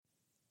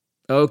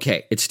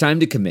Okay, it's time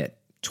to commit.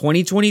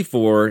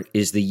 2024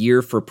 is the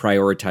year for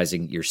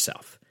prioritizing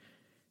yourself.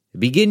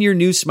 Begin your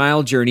new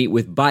smile journey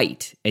with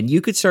Byte, and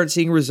you could start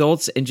seeing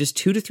results in just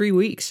 2 to 3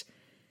 weeks.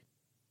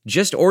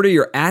 Just order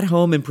your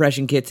at-home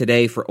impression kit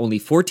today for only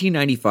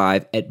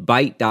 $14.95 at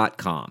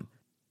Byte.com.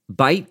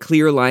 Byte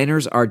clear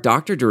liners are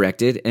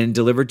doctor-directed and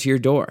delivered to your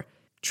door.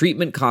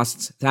 Treatment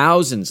costs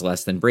thousands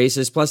less than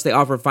braces, plus they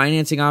offer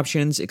financing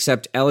options,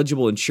 accept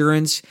eligible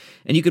insurance,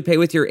 and you could pay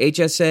with your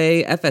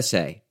HSA,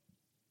 FSA.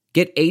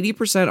 Get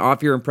 80%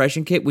 off your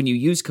impression kit when you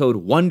use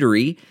code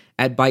WONDERY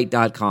at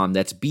Byte.com.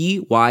 That's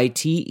BYTE.com.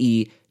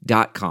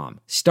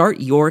 Start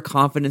your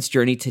confidence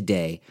journey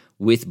today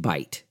with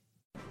Byte.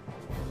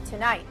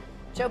 Tonight,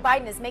 Joe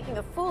Biden is making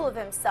a fool of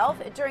himself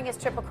during his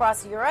trip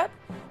across Europe.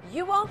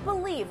 You won't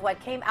believe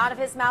what came out of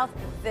his mouth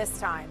this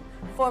time.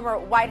 Former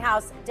White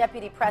House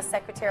Deputy Press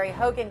Secretary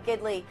Hogan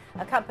Gidley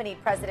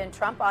accompanied President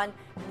Trump on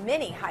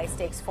many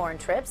high-stakes foreign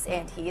trips,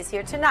 and he is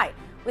here tonight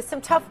with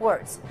some tough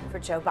words for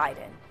Joe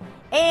Biden.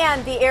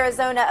 And the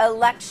Arizona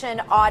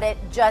election audit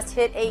just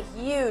hit a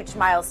huge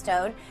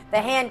milestone. The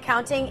hand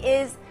counting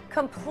is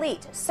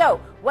complete. So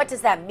what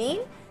does that mean?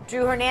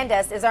 Drew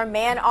Hernandez is our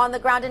man on the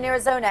ground in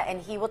Arizona, and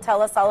he will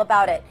tell us all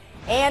about it.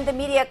 And the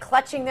media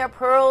clutching their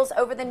pearls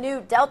over the new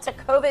Delta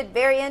COVID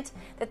variant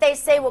that they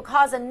say will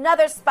cause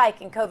another spike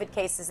in COVID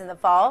cases in the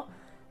fall.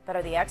 But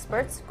are the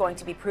experts going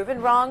to be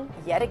proven wrong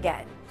yet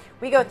again?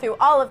 We go through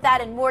all of that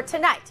and more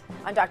tonight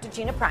on Dr.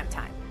 Gina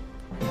Primetime.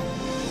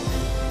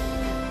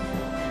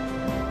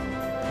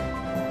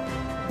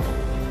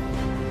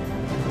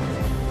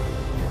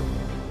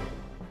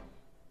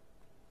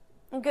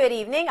 Good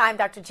evening. I'm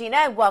Dr. Gina,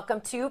 and welcome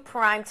to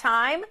Prime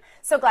Time.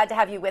 So glad to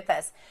have you with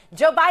us.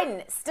 Joe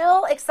Biden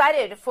still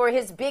excited for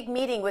his big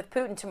meeting with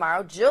Putin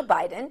tomorrow. Jill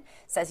Biden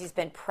says he's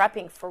been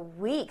prepping for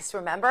weeks,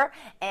 remember?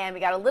 And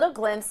we got a little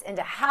glimpse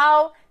into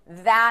how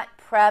that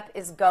prep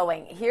is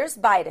going. Here's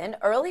Biden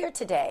earlier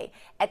today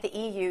at the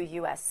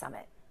EU-US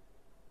summit.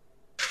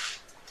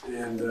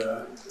 And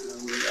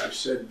I've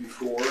said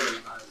before,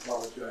 and I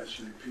apologize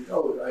to repeat,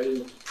 I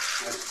didn't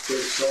have to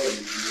take Sullivan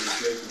and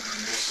Jacob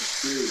and National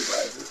Security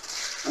Advisor.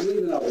 I'm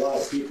leaving out a lot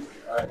of people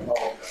here. I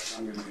apologize.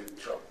 I'm going to get in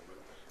trouble.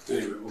 But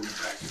anyway, we'll get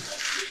back to that.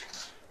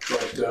 But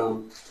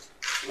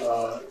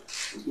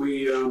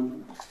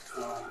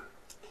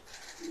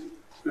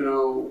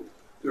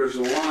there's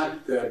a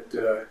lot that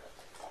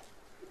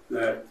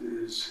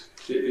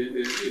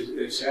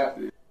is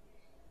happening.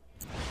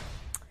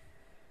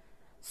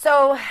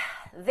 So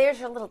there's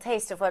your little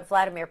taste of what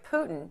Vladimir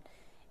Putin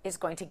is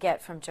going to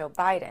get from Joe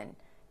Biden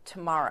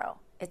tomorrow.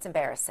 It's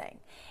embarrassing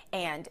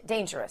and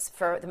dangerous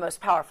for the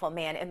most powerful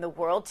man in the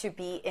world to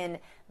be in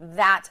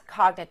that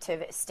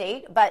cognitive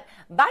state. But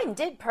Biden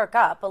did perk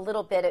up a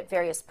little bit at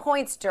various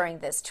points during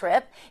this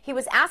trip. He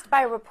was asked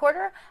by a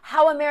reporter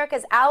how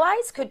America's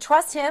allies could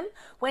trust him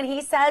when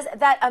he says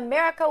that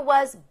America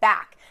was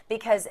back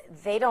because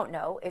they don't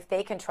know if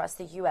they can trust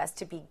the U.S.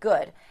 to be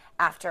good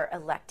after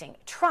electing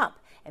Trump.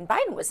 And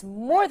Biden was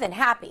more than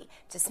happy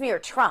to smear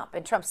Trump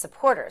and Trump's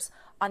supporters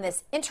on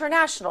this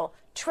international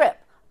trip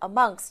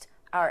amongst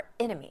our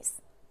enemies.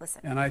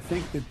 Listen. And I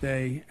think that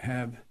they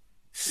have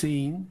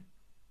seen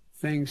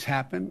things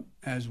happen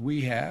as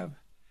we have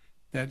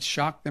that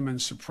shocked them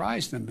and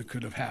surprised them that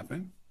could have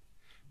happened.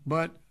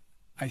 But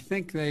I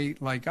think they,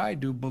 like I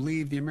do,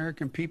 believe the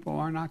American people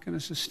are not going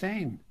to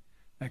sustain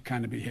that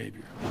kind of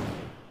behavior.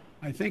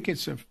 I think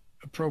it's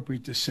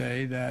appropriate to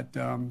say that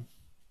the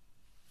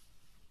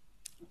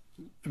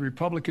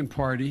Republican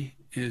Party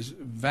is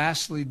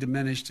vastly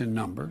diminished in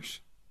numbers.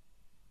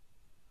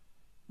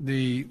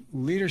 The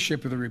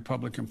leadership of the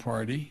Republican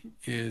Party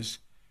is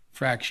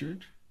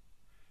fractured,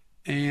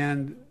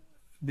 and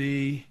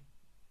the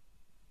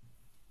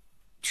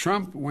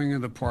Trump wing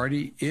of the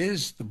party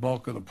is the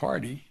bulk of the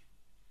party,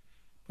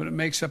 but it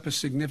makes up a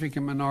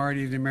significant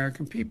minority of the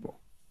American people.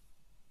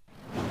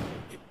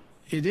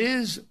 It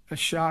is a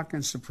shock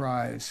and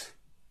surprise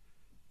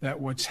that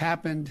what's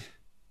happened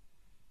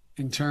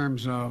in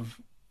terms of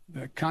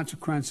the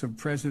consequence of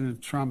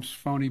President Trump's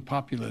phony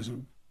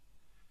populism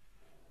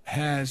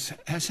has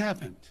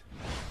happened.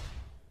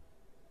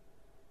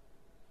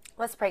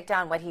 Let's break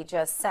down what he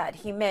just said.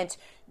 He meant,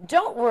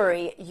 don't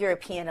worry,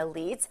 European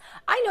elites.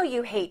 I know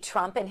you hate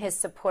Trump and his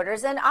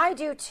supporters, and I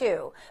do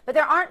too. But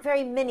there aren't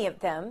very many of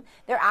them.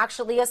 They're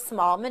actually a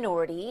small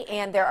minority,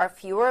 and there are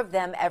fewer of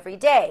them every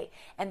day.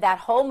 And that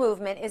whole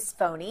movement is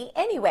phony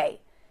anyway.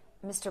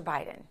 Mr.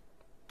 Biden,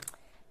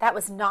 that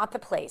was not the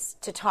place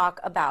to talk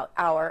about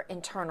our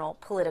internal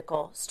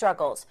political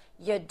struggles.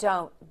 You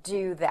don't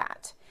do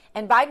that.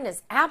 And Biden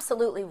is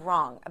absolutely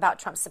wrong about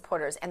Trump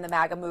supporters and the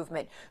MAGA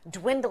movement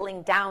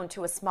dwindling down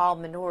to a small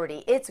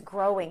minority. It's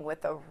growing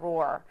with a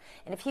roar.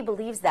 And if he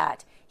believes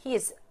that, he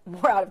is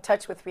more out of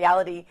touch with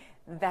reality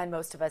than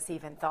most of us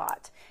even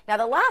thought. Now,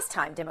 the last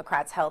time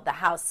Democrats held the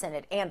House,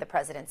 Senate, and the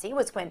presidency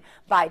was when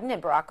Biden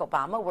and Barack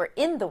Obama were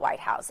in the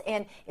White House.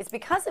 And it's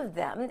because of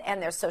them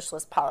and their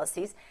socialist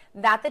policies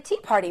that the Tea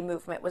Party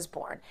movement was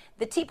born.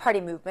 The Tea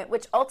Party movement,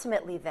 which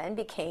ultimately then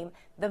became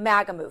the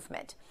MAGA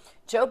movement.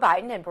 Joe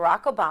Biden and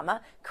Barack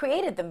Obama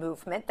created the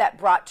movement that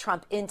brought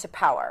Trump into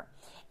power.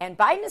 And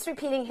Biden is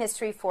repeating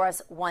history for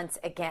us once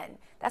again.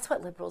 That's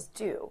what liberals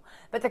do.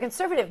 But the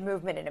conservative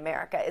movement in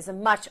America is in a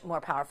much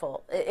more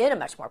powerful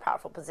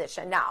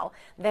position now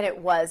than it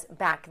was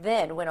back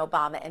then when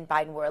Obama and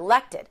Biden were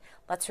elected.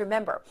 Let's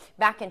remember,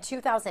 back in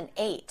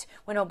 2008,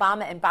 when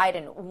Obama and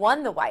Biden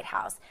won the White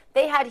House,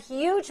 they had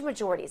huge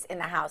majorities in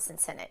the House and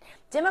Senate.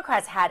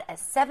 Democrats had a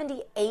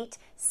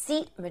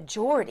 78-seat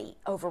majority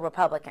over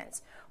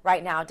Republicans.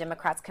 Right now,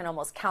 Democrats can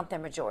almost count their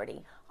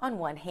majority on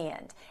one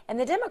hand. And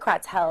the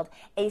Democrats held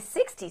a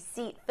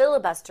 60-seat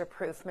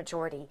filibuster-proof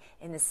majority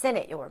in the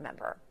Senate, you'll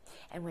remember.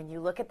 And when you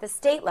look at the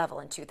state level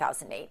in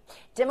 2008,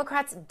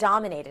 Democrats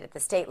dominated at the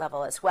state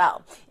level as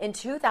well. In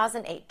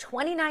 2008,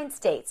 29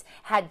 states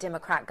had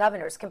Democrat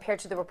governors compared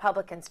to the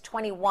Republicans'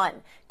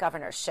 21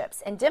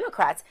 governorships. And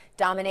Democrats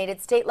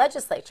dominated state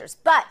legislatures.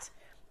 But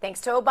thanks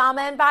to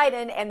Obama and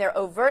Biden and their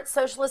overt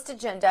socialist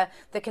agenda,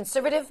 the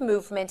conservative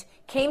movement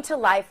came to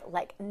life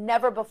like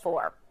never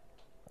before.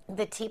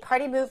 The Tea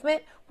Party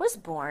movement was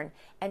born,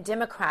 and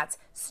Democrats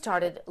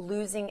started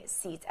losing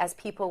seats as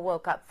people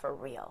woke up for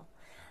real.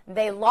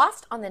 They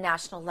lost on the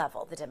national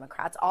level, the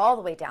Democrats, all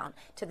the way down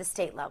to the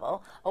state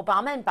level.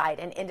 Obama and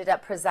Biden ended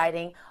up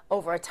presiding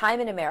over a time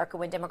in America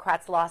when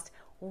Democrats lost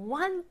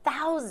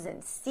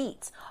 1,000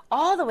 seats,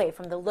 all the way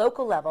from the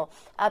local level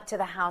up to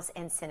the House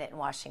and Senate in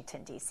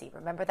Washington, D.C.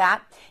 Remember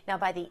that? Now,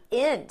 by the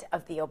end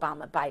of the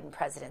Obama-Biden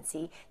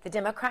presidency, the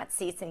Democrat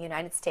seats in the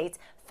United States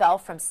fell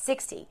from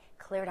 60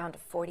 clear down to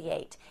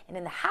 48. And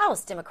in the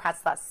House,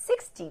 Democrats lost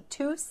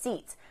 62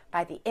 seats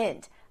by the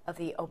end of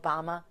the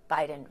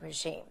Obama-Biden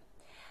regime.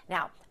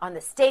 Now, on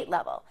the state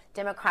level,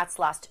 Democrats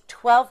lost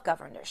 12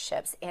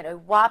 governorships and a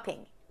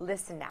whopping,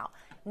 listen now,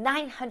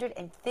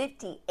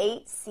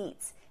 958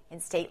 seats in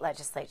state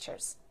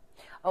legislatures.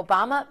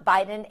 Obama,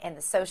 Biden,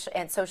 and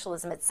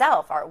socialism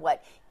itself are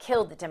what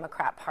killed the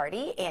Democrat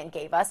Party and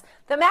gave us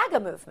the MAGA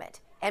movement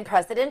and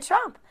President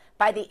Trump.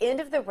 By the end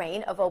of the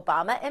reign of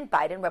Obama and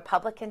Biden,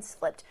 Republicans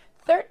flipped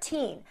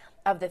 13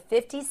 of the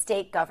 50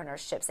 state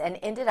governorships and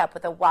ended up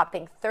with a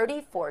whopping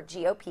 34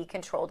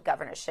 GOP-controlled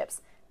governorships,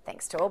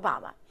 thanks to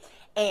Obama.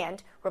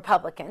 And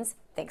Republicans,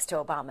 thanks to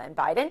Obama and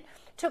Biden,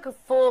 took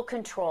full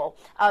control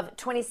of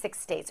 26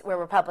 states where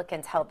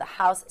Republicans held the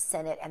House,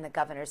 Senate, and the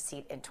governor's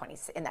seat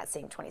in that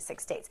same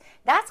 26 states.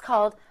 That's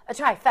called a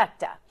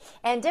trifecta.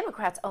 And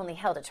Democrats only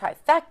held a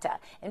trifecta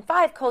in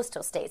 5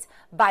 coastal states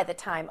by the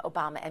time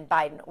Obama and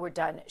Biden were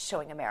done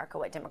showing America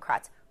what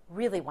Democrats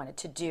really wanted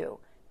to do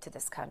to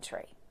this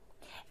country.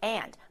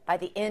 And by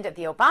the end of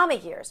the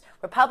Obama years,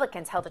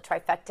 Republicans held a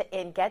trifecta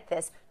in, get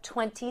this,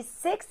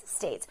 26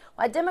 states,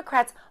 while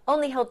Democrats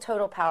only held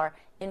total power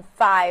in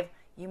 5,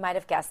 you might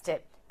have guessed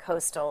it,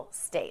 coastal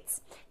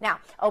states. Now,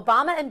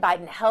 Obama and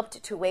Biden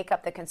helped to wake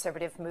up the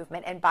conservative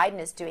movement, and Biden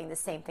is doing the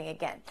same thing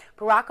again.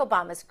 Barack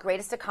Obama's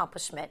greatest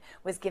accomplishment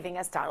was giving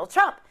us Donald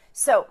Trump.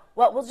 So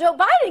what will Joe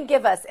Biden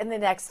give us in the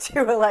next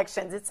 2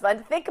 elections? It's fun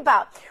to think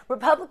about.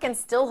 Republicans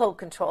still hold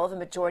control of the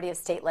majority of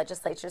state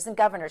legislatures and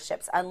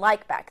governorships,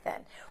 unlike back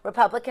then.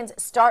 Republicans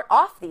start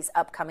off these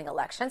upcoming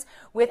elections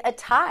with a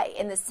tie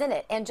in the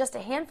Senate and just a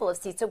handful of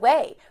seats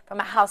away from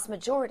a House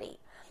majority.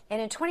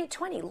 And in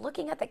 2020,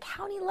 looking at the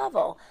county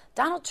level,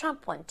 Donald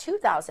Trump won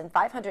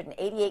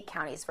 2,588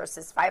 counties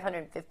versus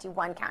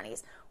 551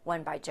 counties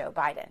won by Joe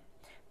Biden.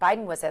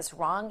 Biden was as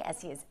wrong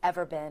as he has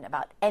ever been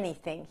about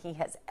anything he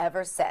has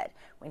ever said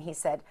when he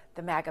said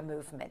the MAGA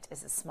movement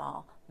is a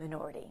small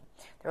minority.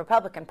 The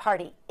Republican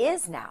Party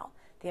is now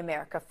the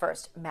America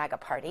First MAGA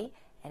Party,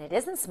 and it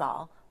isn't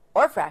small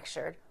or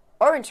fractured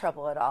or in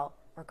trouble at all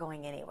or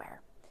going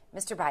anywhere.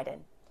 Mr. Biden,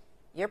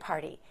 your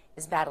party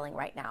is battling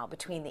right now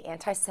between the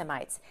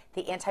anti-Semites,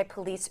 the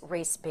anti-police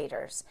race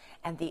baiters,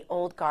 and the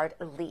old guard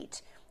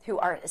elite who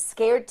are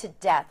scared to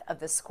death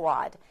of the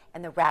squad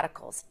and the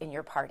radicals in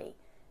your party.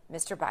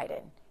 Mr.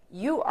 Biden,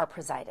 you are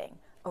presiding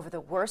over the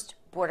worst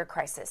border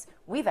crisis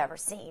we've ever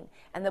seen,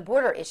 and the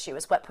border issue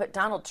is what put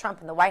Donald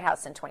Trump in the White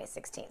House in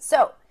 2016.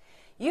 So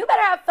you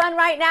better have fun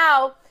right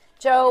now,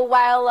 Joe,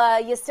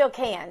 while you still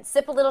can.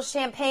 Sip a little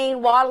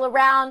champagne, waddle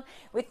around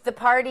with the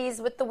parties,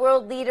 with the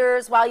world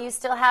leaders while you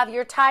still have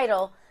your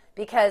title,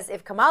 because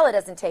if Kamala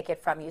doesn't take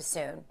it from you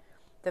soon,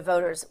 the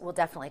voters will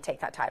definitely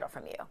take that title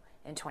from you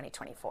in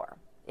 2024,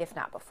 if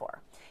not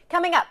before.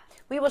 Coming up,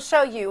 we will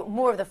show you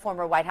more of the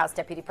former White House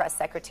Deputy Press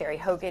Secretary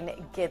Hogan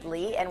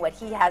Gidley and what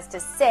he has to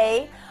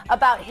say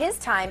about his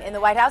time in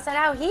the White House and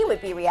how he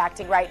would be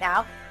reacting right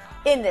now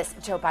in this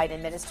Joe Biden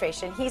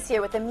administration. He's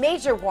here with a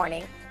major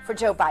warning for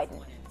Joe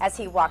Biden as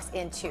he walks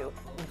into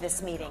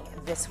this meeting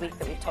this week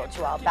that we've told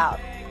you all about.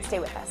 Stay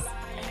with us.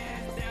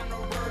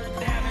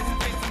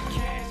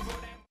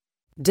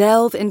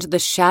 Delve into the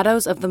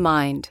shadows of the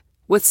mind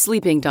with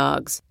Sleeping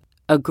Dogs,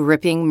 a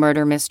gripping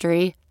murder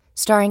mystery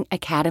starring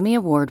Academy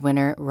Award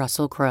winner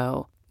Russell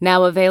Crowe.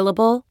 Now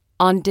available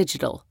on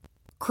digital.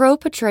 Crowe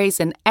portrays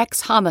an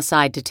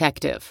ex-homicide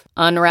detective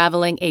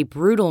unraveling a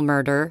brutal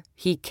murder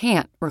he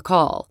can't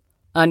recall.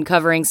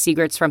 Uncovering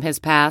secrets from his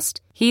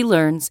past, he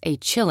learns a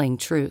chilling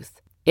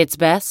truth. It's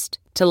best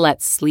to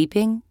let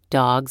sleeping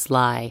dogs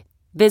lie.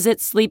 Visit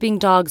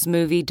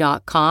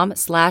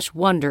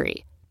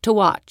sleepingdogsmovie.com/Wondery to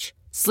watch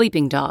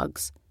Sleeping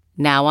Dogs,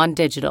 now on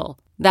digital.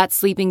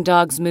 That's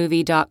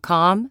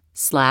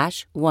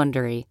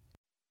sleepingdogsmovie.com/Wondery.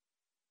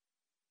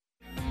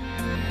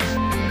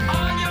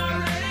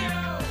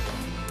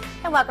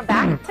 And welcome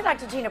back to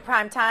Dr. Gina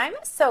Primetime.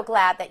 So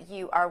glad that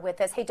you are with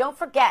us. Hey, don't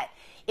forget,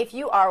 if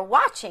you are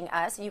watching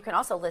us, you can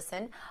also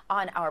listen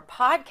on our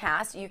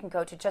podcast. You can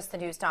go to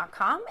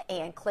justthenews.com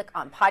and click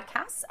on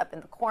podcasts up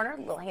in the corner,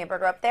 little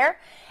hamburger up there,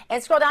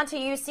 and scroll down till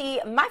you see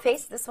my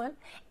face, this one,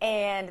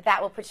 and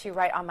that will put you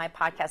right on my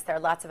podcast. There are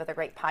lots of other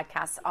great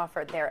podcasts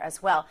offered there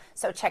as well,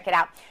 so check it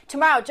out.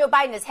 Tomorrow, Joe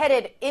Biden is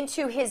headed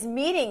into his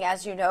meeting,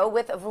 as you know,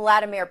 with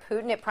Vladimir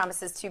Putin. It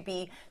promises to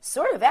be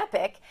sort of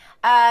epic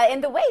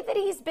in the way that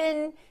he's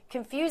been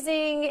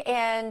confusing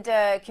and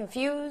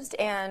confused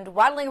and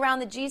waddling around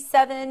the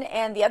G7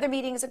 and the other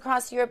meetings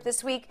across Europe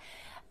this week.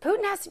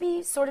 Putin has to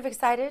be sort of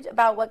excited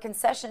about what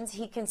concessions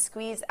he can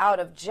squeeze out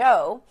of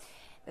Joe.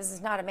 This is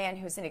not a man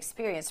who's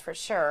inexperienced for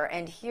sure.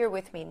 And here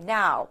with me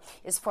now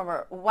is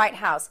former White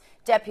House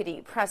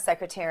Deputy Press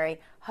Secretary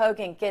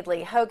Hogan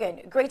Gidley.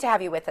 Hogan, great to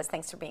have you with us.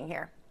 Thanks for being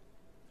here.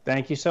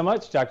 Thank you so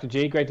much, Dr.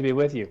 G. Great to be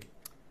with you.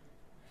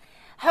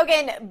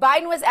 Hogan,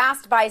 Biden was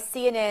asked by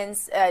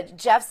CNN's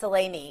Jeff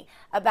Salami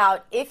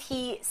about if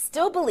he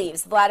still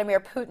believes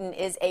Vladimir Putin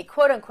is a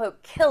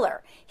quote-unquote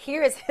killer.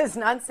 Here is his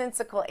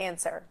nonsensical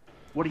answer.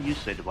 What do you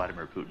say to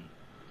Vladimir Putin?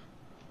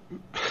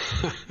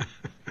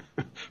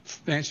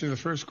 To answer the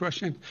first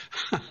question,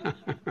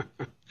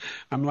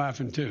 I'm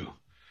laughing too.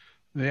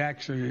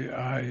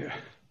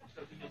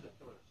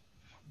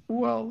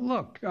 Well,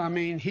 look, I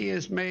mean, he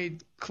has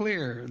made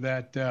clear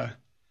that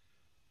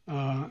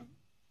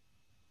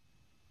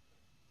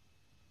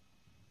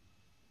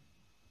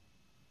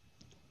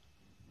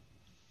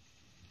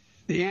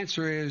the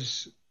answer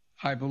is,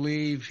 I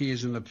believe he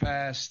has in the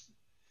past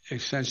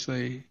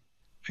essentially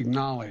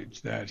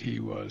acknowledged that he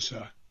was,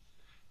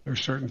 there are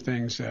certain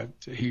things that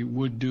he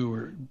would do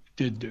or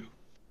did do.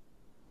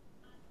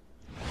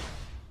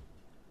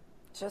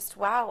 Just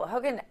wow.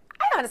 Hogan,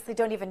 I honestly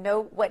don't even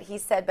know what he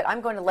said, but I'm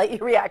going to let you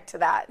react to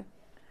that.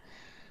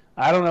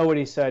 I don't know what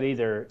he said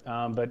either,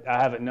 but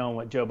I haven't known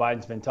what Joe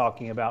Biden's been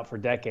talking about for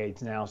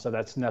decades now, so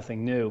that's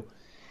nothing new.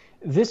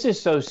 This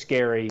is so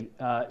scary,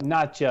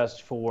 not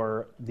just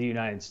for the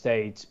United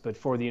States, but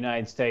for the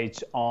United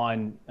States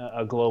on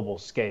a global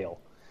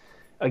scale.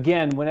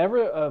 Again,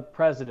 whenever a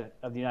president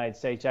of the United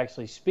States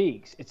actually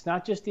speaks, it's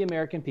not just the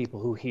American people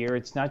who hear,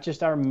 it's not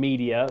just our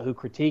media who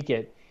critique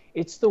it,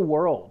 it's the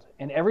world.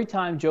 And every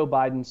time Joe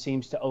Biden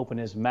seems to open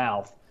his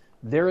mouth,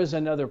 there is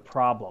another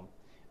problem.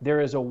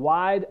 There is a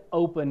wide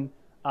open,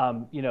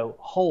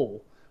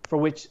 hole for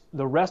which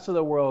the rest of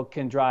the world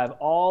can drive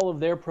all of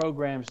their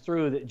programs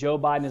through that Joe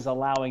Biden is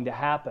allowing to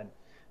happen.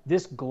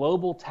 This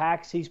global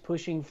tax he's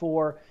pushing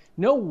for,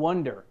 no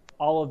wonder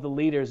all of the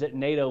leaders at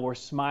NATO were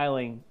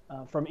smiling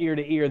from ear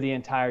to ear the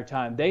entire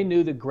time. They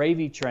knew the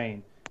gravy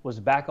train was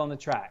back on the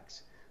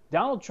tracks.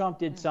 Donald Trump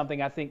did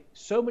something I think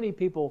so many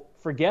people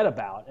forget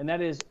about, and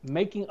that is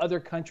making other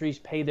countries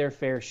pay their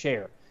fair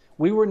share.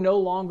 We were no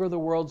longer the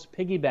world's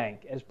piggy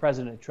bank, as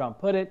President Trump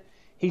put it.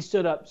 He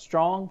stood up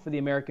strong for the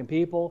American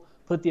people,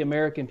 put the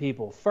American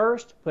people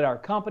first, put our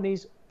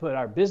companies, put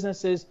our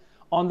businesses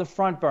on the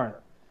front burner.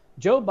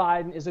 Joe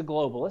Biden is a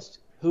globalist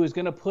who is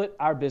going to put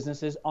our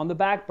businesses on the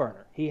back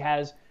burner. He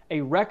has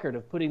a record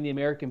of putting the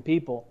American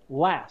people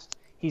last.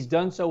 He's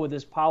done so with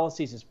his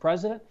policies as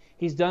president.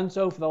 He's done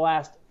so for the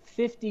last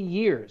 50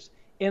 years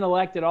in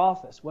elected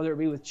office, whether it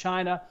be with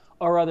China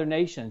or other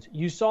nations.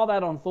 You saw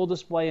that on full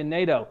display in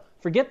NATO.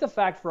 Forget the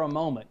fact for a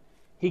moment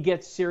he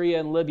gets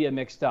Syria and Libya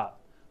mixed up.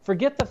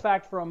 Forget the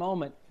fact for a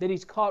moment that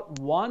he's caught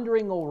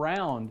wandering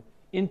around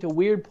into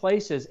weird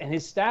places, and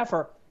his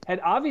staffer had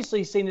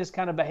obviously seen this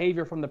kind of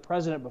behavior from the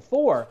president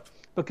before,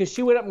 because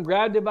she went up and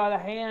grabbed him by the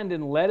hand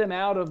and led him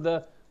out of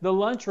the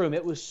lunchroom.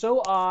 It was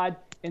so odd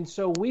and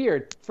so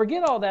weird.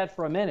 Forget all that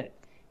for a minute.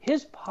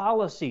 His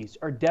policies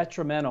are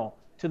detrimental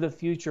to the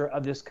future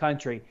of this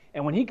country.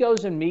 And when he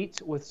goes and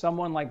meets with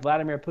someone like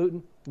Vladimir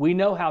Putin, we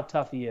know how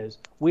tough he is.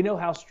 We know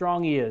how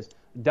strong he is.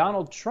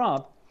 Donald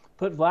Trump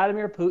put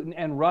Vladimir Putin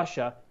and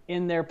Russia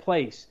in their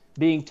place,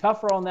 being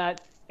tougher on that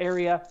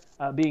area,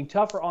 being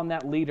tougher on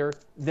that leader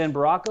than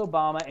Barack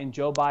Obama and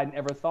Joe Biden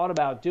ever thought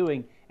about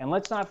doing. And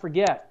let's not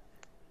forget,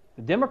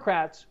 the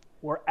Democrats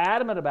were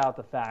adamant about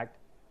the fact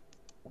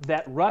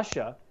that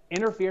Russia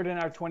interfered in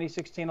our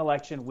 2016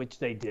 election, which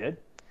they did.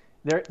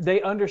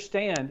 They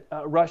understand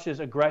Russia's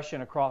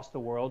aggression across the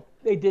world.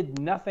 They did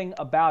nothing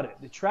about it.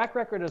 The track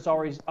record is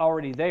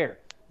already there.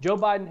 Joe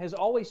Biden has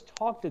always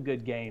talked a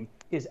good game.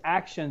 His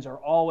actions are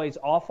always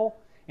awful.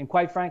 And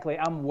quite frankly,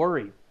 I'm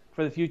worried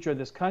for the future of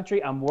this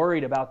country. I'm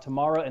worried about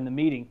tomorrow and the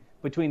meeting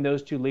between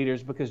those two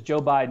leaders because Joe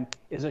Biden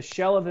is a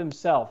shell of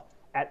himself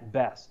at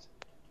best.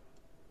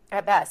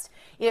 At best.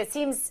 It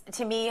seems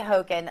to me,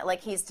 Hogan,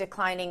 like he's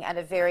declining at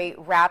a very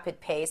rapid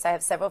pace. I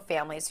have several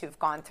families who've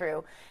gone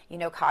through,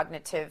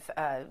 cognitive,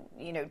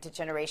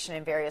 degeneration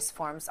in various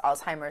forms,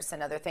 Alzheimer's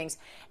and other things.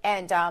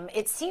 And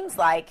it seems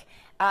like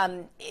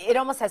it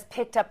almost has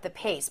picked up the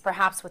pace,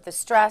 perhaps with the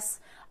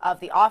stress of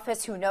the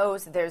office. Who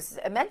knows? There's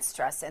immense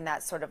stress in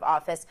that sort of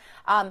office.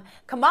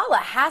 Kamala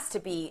has to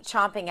be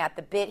chomping at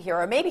the bit here,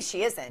 or maybe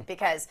she isn't,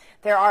 because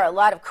there are a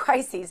lot of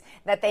crises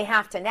that they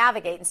have to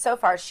navigate. And so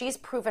far, she's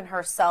proven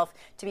herself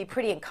to be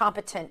pretty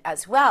incompetent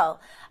as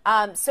well.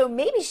 So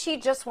maybe she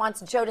just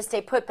wants Joe to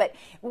stay put. But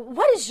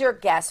what is your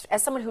guess,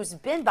 as someone who's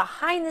been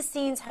behind the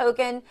scenes,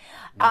 Hogan,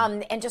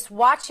 and just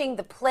watching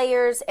the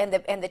players and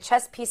the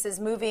chess pieces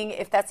moving,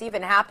 if that's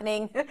even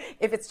happening,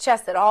 if it's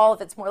chess at all,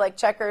 if it's more like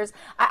checkers?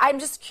 I'm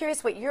just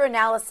curious what your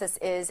analysis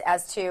is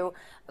as to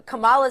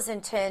Kamala's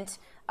intent,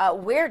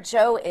 where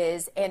Joe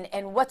is,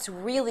 and what's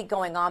really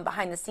going on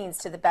behind the scenes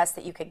to the best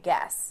that you could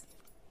guess.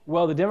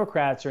 Well, the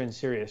Democrats are in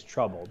serious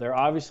trouble. They're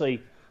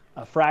obviously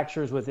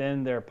fractures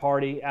within their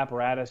party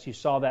apparatus. You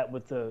saw that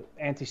with the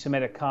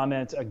anti-Semitic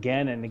comments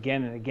again and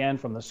again and again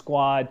from the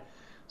squad.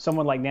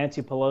 Someone like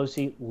Nancy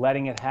Pelosi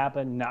letting it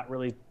happen, not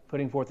really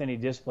putting forth any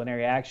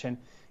disciplinary action.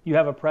 You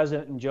have a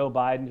president in Joe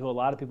Biden who a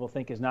lot of people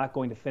think is not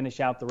going to finish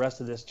out the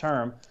rest of this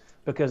term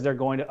because they're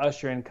going to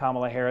usher in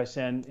Kamala Harris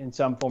in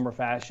some form or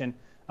fashion.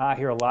 I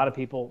hear a lot of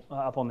people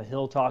up on the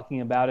Hill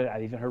talking about it.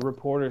 I've even heard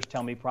reporters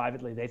tell me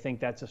privately they think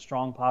that's a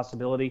strong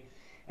possibility.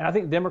 And I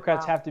think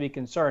Democrats have to be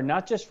concerned,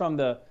 not just from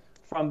the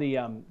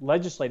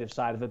legislative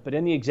side of it, but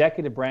in the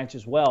executive branch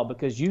as well,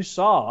 because you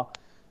saw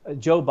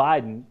Joe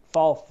Biden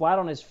fall flat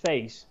on his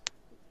face,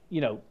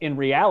 in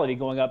reality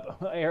going up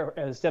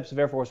the steps of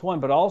Air Force One,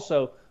 but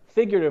also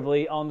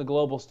figuratively on the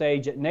global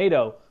stage at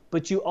NATO.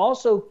 But you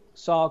also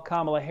saw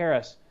Kamala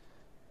Harris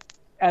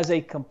as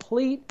a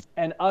complete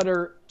and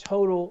utter,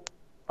 total,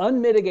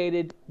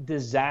 unmitigated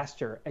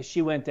disaster as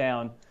she went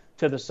down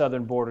to the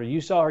southern border. You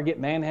saw her get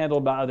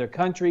manhandled by other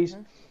countries.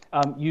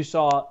 You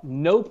saw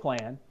no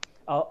plan,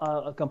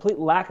 a complete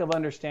lack of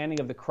understanding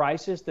of the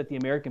crisis that the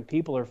American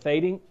people are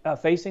facing,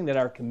 that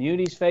our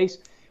communities face,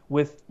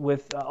 with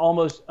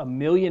almost 1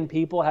 million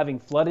people having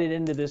flooded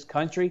into this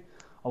country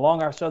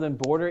along our southern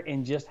border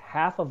in just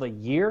half of a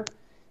year.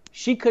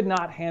 She could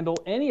not handle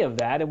any of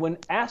that. And when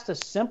asked a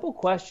simple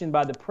question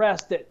by the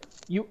press that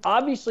you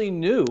obviously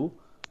knew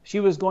she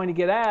was going to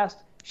get asked,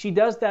 she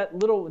does that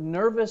little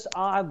nervous,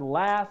 odd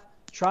laugh,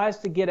 tries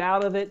to get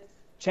out of it,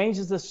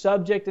 changes the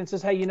subject and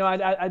says, hey,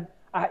 I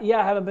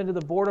haven't been to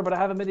the border, but I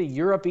haven't been to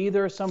Europe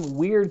either. Some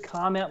weird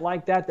comment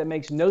like that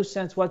makes no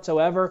sense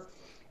whatsoever.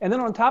 And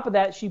then on top of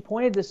that, she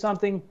pointed to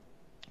something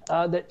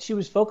that she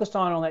was focused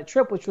on that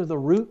trip, which was the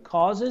root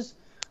causes,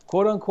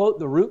 quote unquote,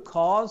 the root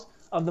cause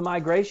of the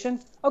migration.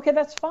 Okay,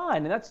 that's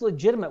fine, and that's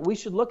legitimate. We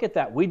should look at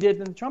that. We did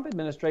in the Trump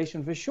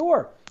administration for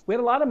sure. We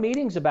had a lot of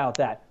meetings about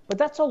that. But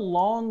that's a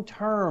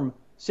long-term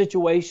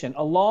situation,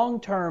 a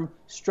long-term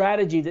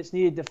strategy that's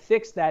needed to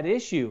fix that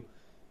issue.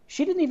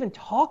 She didn't even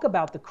talk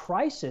about the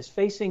crisis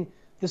facing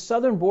the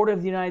southern border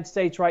of the United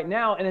States right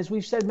now. And as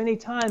we've said many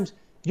times,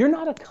 you're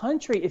not a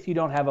country if you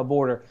don't have a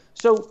border.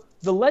 So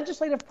the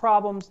legislative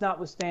problems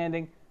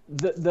notwithstanding,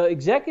 the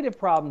executive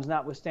problems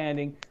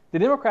notwithstanding, the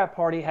Democrat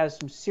Party has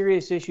some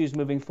serious issues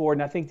moving forward,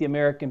 and I think the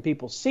American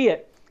people see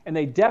it, and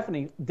they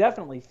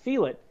definitely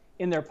feel it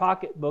in their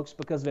pocketbooks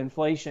because of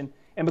inflation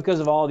and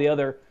because of all the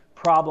other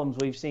problems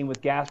we've seen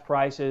with gas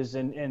prices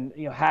and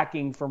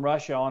hacking from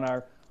Russia on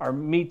our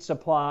meat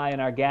supply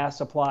and our gas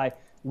supply.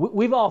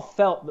 We've all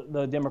felt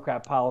the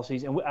Democrat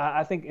policies, and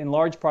I think in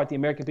large part the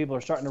American people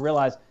are starting to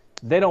realize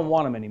they don't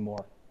want them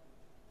anymore.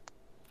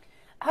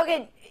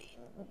 Hogan,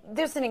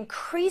 there's an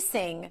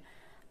increasing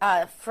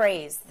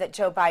phrase that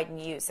Joe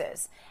Biden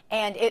uses,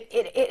 and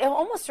it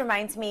almost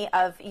reminds me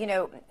of,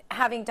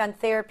 having done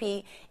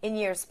therapy in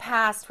years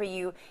past where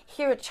you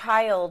hear a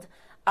child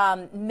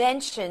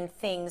mention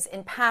things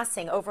in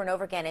passing over and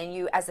over again, and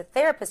you as a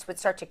therapist would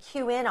start to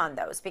cue in on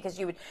those because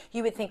you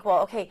would think, well,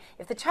 okay,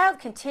 if the child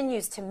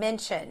continues to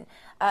mention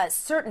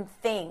certain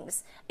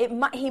things,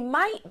 he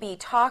might be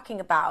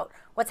talking about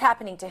what's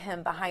happening to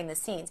him behind the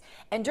scenes.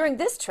 And during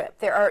this trip,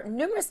 there are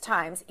numerous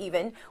times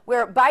even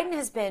where Biden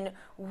has been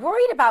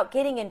worried about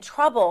getting in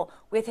trouble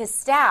with his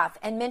staff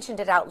and mentioned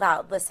it out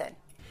loud. Listen.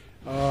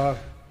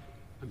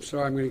 I'm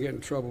sorry, I'm going to get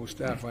in trouble with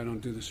staff if I don't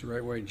do this the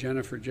right way.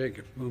 Jennifer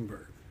Jacobs,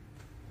 Bloomberg.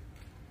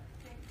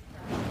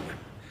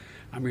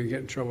 I'm going to get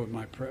in trouble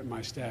with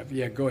my staff.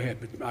 Yeah, go ahead,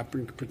 but I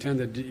pretend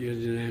that you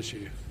didn't answer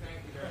you.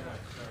 Thank you very much,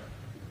 sir.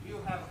 You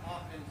have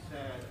often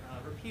said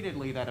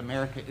repeatedly that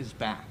America is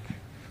back.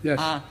 Yes.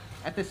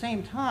 At the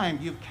same time,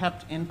 you've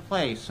kept in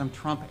place some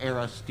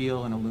Trump-era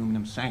steel and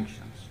aluminum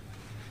sanctions.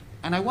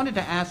 And I wanted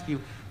to ask you,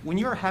 when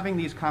you're having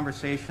these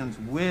conversations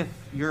with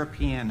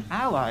European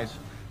allies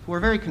who are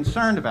very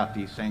concerned about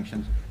these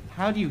sanctions,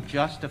 how do you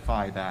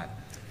justify that?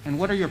 And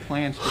what are your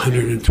plans to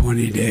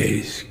 120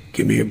 days.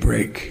 Give me a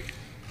break.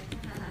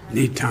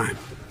 Need time.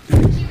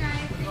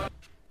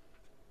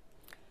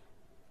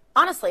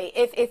 honestly,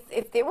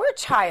 if there were a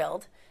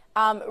child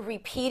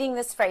repeating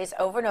this phrase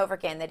over and over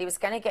again, that he was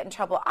going to get in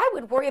trouble, I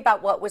would worry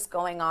about what was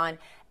going on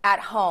at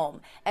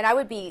home. And I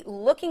would be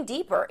looking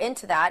deeper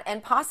into that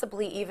and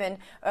possibly even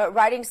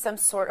writing some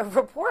sort of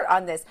report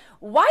on this.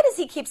 Why does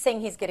he keep saying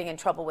he's getting in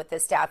trouble with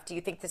his staff? Do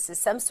you think this is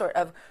some sort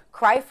of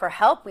cry for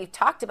help? We've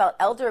talked about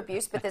elder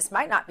abuse, but this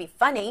might not be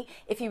funny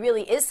if he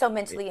really is so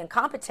mentally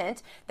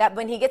incompetent that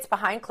when he gets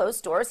behind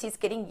closed doors, he's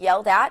getting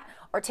yelled at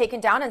or taken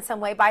down in some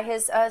way by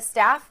his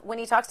staff when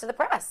he talks to the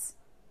press.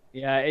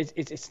 Yeah,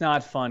 it's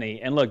not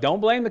funny. And look, don't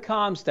blame the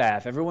comm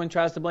staff. Everyone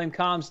tries to blame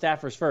comm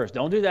staffers first.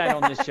 Don't do that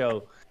on this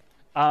show.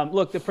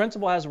 Look, the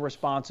principal has a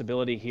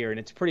responsibility here, and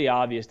it's pretty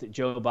obvious that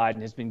Joe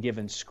Biden has been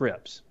given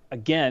scripts.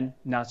 Again,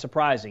 not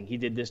surprising. He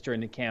did this during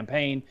the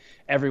campaign.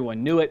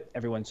 Everyone knew it.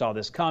 Everyone saw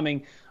this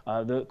coming.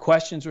 The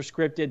questions were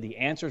scripted. The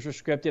answers were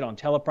scripted on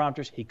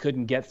teleprompters. He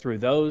couldn't get through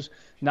those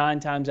 9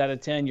 times out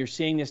of 10. You're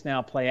seeing this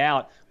now play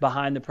out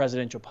behind the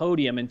presidential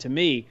podium. And to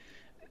me,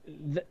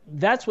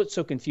 that's what's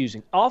so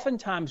confusing.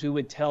 Oftentimes we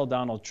would tell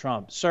Donald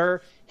Trump, sir,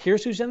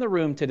 here's who's in the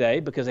room today,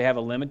 because they have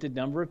a limited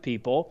number of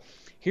people.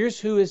 Here's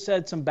who has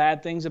said some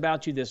bad things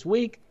about you this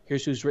week.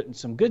 Here's who's written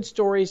some good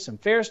stories, some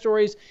fair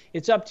stories.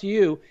 It's up to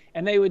you.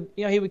 And they would,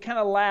 he would kind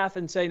of laugh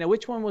and say, now,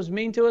 which one was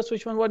mean to us?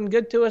 Which one wasn't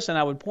good to us? And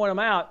I would point them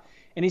out.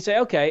 And he'd say,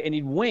 okay. And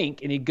he'd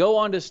wink and he'd go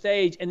onto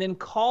stage and then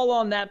call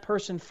on that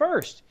person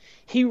first.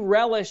 He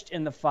relished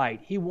in the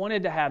fight. He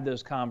wanted to have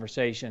those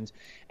conversations.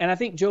 And I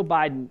think Joe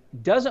Biden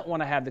doesn't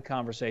want to have the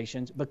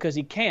conversations because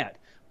he can't.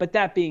 But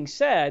that being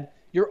said,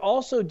 you're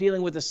also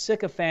dealing with a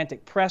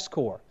sycophantic press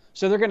corps.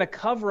 So they're going to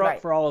cover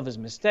up for all of his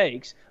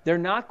mistakes. They're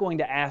not going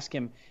to ask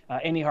him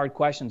any hard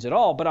questions at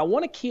all. But I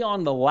want to key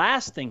on the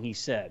last thing he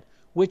said,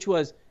 which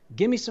was,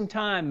 give me some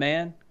time,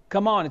 man.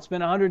 Come on, it's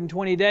been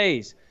 120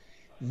 days.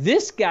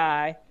 This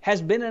guy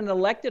has been in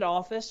elected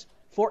office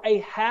for a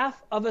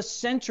half of a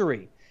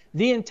century.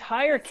 The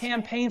entire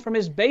campaign from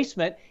his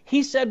basement,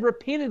 he said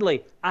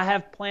repeatedly, I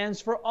have plans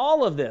for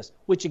all of this,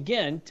 which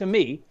again, to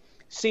me,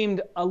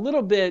 seemed a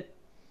little bit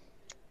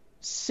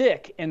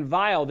sick and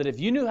vile, that if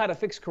you knew how to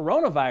fix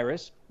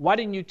coronavirus, why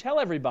didn't you tell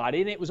everybody?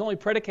 And it was only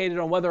predicated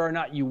on whether or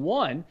not you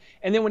won.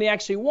 And then when he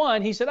actually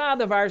won, he said,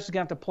 the virus is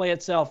going to have to play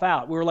itself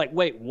out. We were like,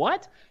 wait,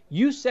 what?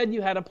 You said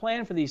you had a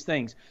plan for these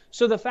things.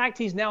 So the fact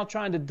he's now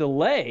trying to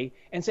delay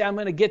and say, I'm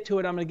going to get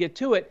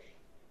to it,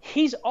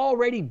 he's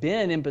already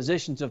been in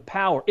positions of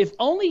power. If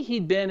only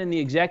he'd been in the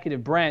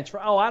executive branch for,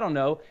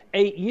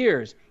 8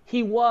 years.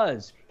 He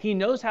was. He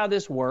knows how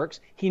this works.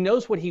 He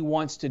knows what he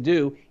wants to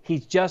do.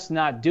 He's just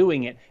not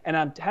doing it. And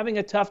I'm having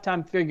a tough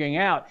time figuring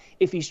out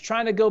if he's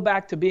trying to go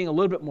back to being a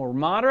little bit more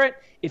moderate,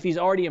 if he's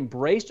already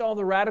embraced all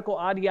the radical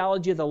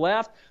ideology of the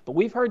left. But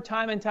we've heard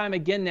time and time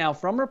again now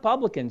from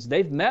Republicans,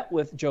 they've met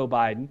with Joe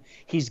Biden.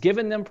 He's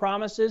given them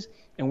promises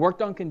and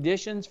worked on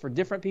conditions for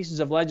different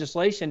pieces of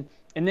legislation,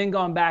 and then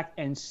gone back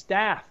and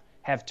staff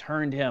have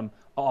turned him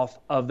off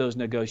of those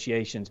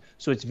negotiations.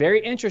 So it's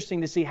very interesting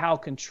to see how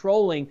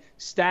controlling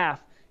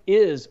staff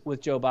is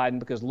with Joe Biden,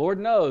 because Lord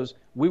knows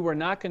we were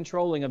not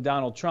controlling of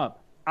Donald Trump.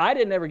 I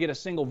didn't ever get a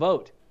single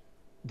vote.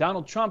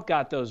 Donald Trump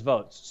got those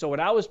votes. So what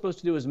I was supposed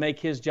to do is make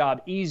his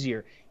job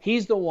easier.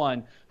 He's the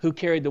one who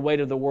carried the weight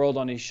of the world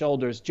on his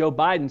shoulders. Joe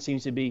Biden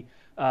seems to be,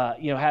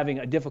 having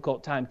a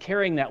difficult time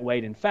carrying that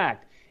weight. In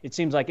fact, it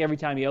seems like every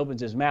time he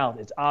opens his mouth,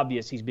 it's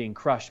obvious he's being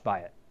crushed by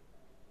it.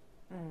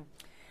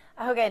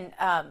 Hogan,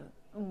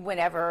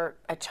 whenever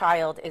a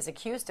child is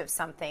accused of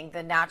something,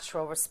 the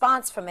natural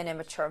response from an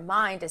immature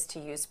mind is to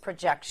use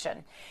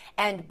projection.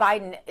 And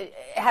Biden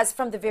has,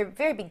 from the very,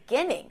 very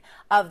beginning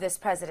of this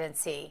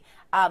presidency,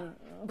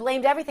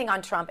 blamed everything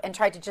on Trump and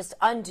tried to just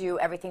undo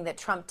everything that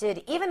Trump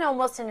did, even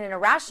almost in an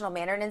irrational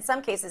manner. And in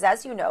some cases,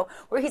 as you know,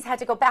 where he's had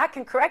to go back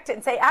and correct it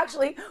and say,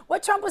 actually,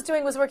 what Trump was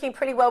doing was working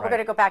pretty well. Right. We're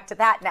going to go back to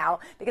that now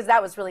because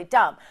that was really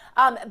dumb.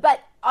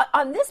 But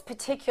on this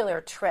particular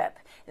trip,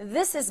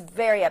 this is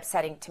very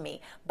upsetting to me.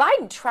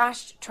 Biden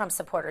trashed Trump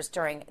supporters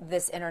during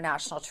this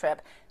international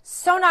trip.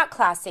 So not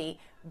classy,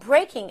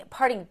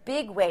 parting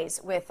big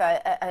ways with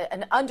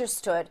an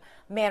understood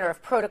manner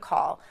of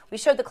protocol. We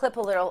showed the clip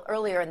a little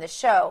earlier in the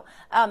show.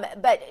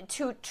 But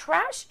to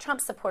trash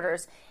Trump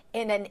supporters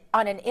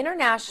on an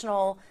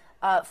international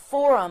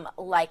forum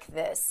like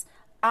this,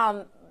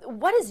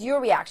 what is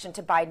your reaction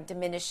to Biden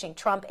diminishing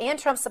Trump and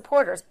Trump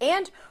supporters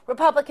and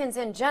Republicans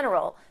in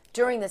general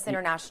during this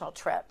international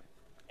trip?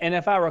 And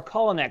if I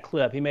recall in that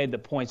clip, he made the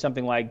point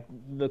something like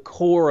the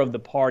core of the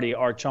party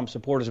are Trump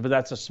supporters, but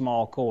that's a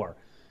small core.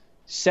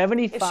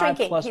 75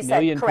 plus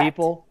million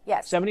people,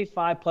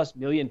 75 plus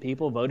million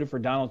people voted for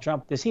Donald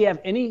Trump. Does he have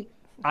any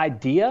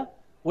idea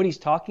what he's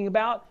talking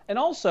about? And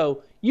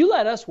also, you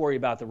let us worry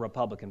about the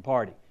Republican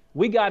Party.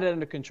 We got it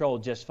under control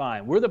just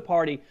fine. We're the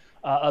party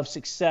of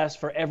success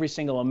for every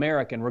single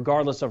American,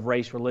 regardless of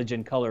race,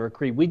 religion, color, or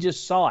creed. We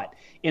just saw it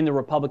in the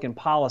Republican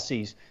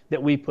policies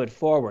that we put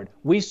forward.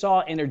 We saw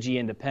energy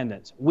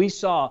independence. We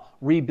saw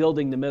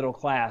rebuilding the middle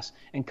class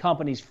and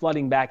companies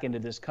flooding back into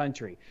this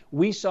country.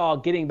 We saw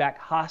getting back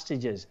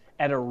hostages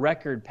at a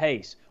record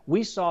pace.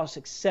 We saw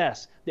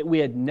success that we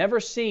had never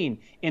seen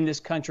in this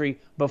country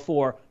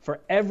before for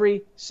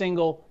every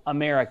single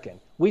American.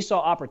 We saw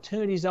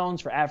opportunity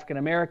zones for African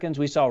Americans.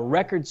 We saw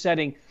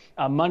record-setting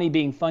money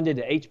being funded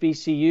to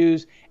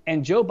HBCUs,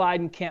 and Joe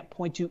Biden can't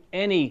point to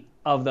any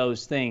of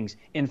those things.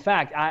 In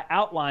fact, I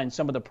outlined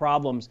some of the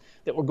problems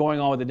that were going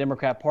on with the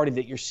Democrat Party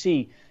that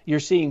you're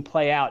seeing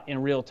play out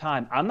in real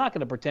time. I'm not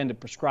going to pretend to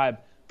prescribe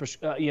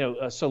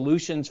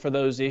solutions for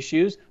those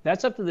issues.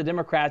 That's up to the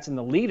Democrats and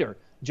the leader,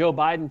 Joe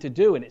Biden, to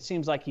do, and it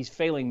seems like he's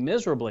failing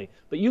miserably.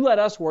 But you let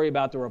us worry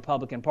about the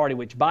Republican Party,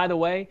 which, by the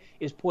way,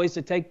 is poised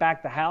to take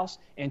back the House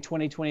in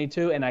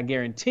 2022, and I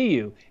guarantee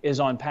you is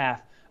on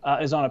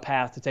a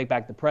path to take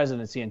back the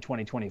presidency in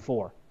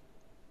 2024.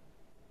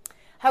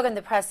 Hogan,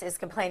 the press is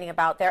complaining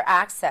about their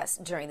access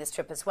during this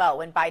trip as well.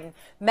 When Biden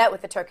met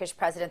with the Turkish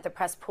president, the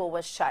press pool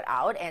was shut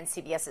out, and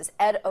CBS's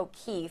Ed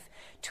O'Keefe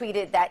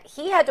tweeted that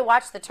he had to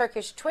watch the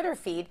Turkish Twitter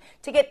feed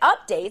to get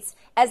updates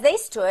as they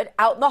stood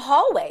out in the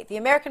hallway, the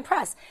American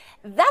press.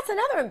 That's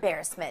another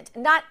embarrassment.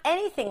 Not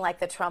anything like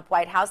the Trump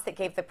White House that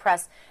gave the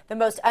press the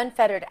most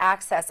unfettered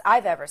access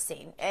I've ever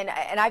seen. And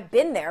I've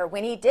been there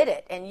when he did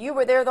it, and you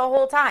were there the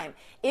whole time.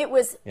 It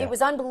was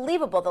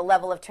unbelievable, the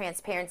level of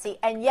transparency,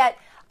 and yet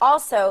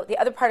also, the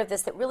other part of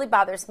this that really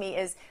bothers me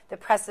is the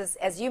press's,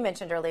 as you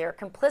mentioned earlier,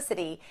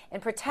 complicity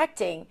in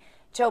protecting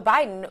Joe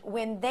Biden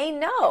when they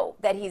know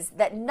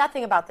that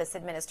nothing about this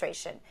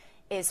administration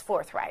is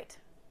forthright.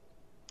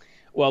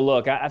 Well,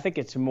 look, I think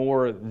it's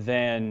more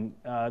than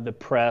the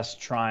press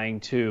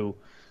trying to,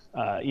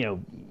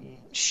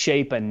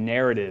 shape a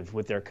narrative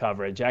with their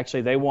coverage.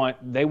 Actually, they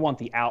want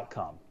the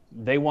outcome.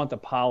 They want the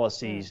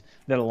policies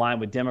that align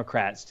with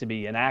Democrats to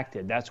be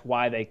enacted. That's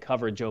why they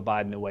cover Joe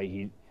Biden the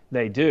way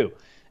they do.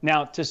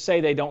 Now, to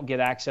say they don't get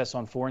access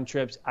on foreign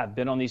trips, I've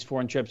been on these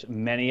foreign trips,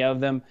 many of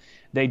them.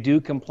 They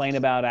do complain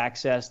about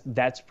access.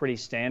 That's pretty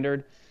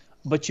standard.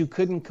 But you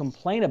couldn't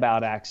complain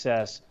about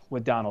access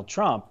with Donald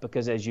Trump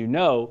because, as you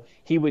know,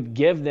 he would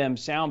give them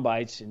sound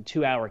bites in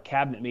 2-hour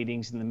cabinet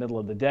meetings in the middle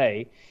of the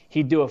day.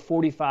 He'd do a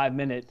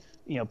 45-minute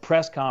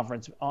press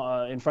conference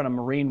in front of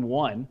Marine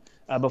One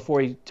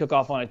before he took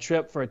off on a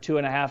trip for a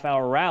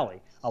 2.5-hour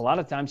rally. A lot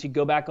of times he'd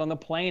go back on the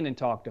plane and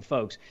talk to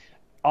folks.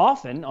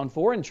 Often on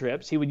foreign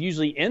trips, he would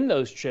usually end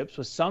those trips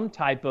with some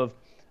type of,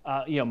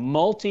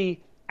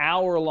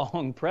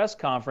 multi-hour-long press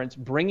conference,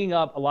 bringing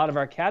up a lot of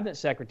our cabinet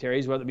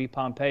secretaries, whether it be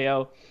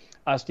Pompeo,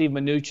 Steve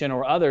Mnuchin,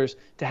 or others,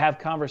 to have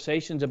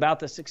conversations about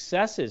the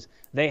successes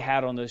they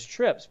had on those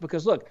trips.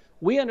 Because, look,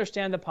 we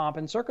understand the pomp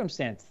and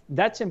circumstance.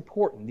 That's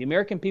important. The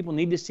American people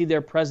need to see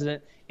their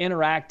president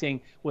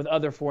interacting with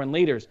other foreign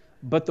leaders.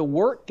 But the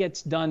work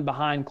gets done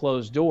behind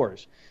closed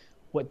doors.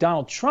 What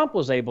Donald Trump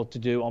was able to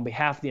do on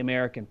behalf of the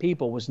American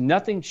people was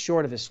nothing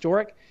short of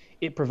historic.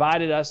 It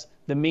provided us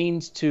the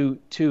means to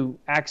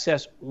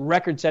access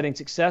record-setting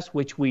success,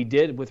 which we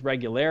did with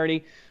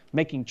regularity,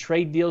 making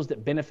trade deals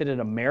that benefited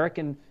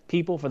American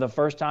people for the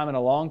first time in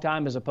a long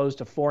time as opposed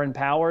to foreign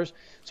powers.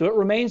 So it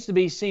remains to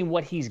be seen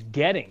what he's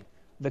getting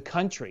the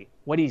country,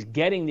 what he's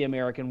getting the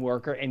American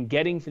worker and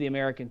getting for the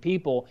American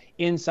people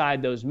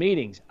inside those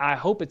meetings. I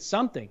hope it's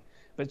something,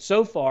 but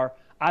so far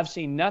I've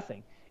seen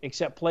nothing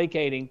except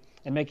placating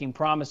and making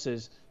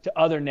promises to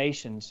other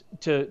nations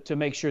to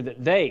make sure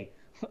that they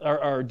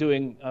are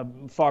doing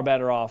far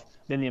better off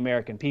than the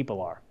American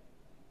people are.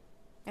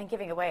 And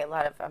giving away a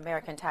lot of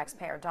American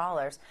taxpayer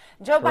dollars.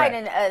 Joe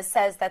Correct. Biden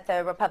says that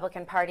the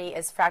Republican Party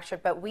is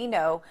fractured, but we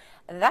know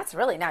that's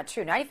really not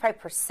true.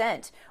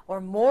 95%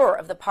 or more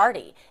of the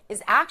party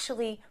is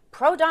actually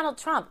pro-Donald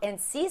Trump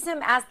and sees him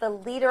as the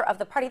leader of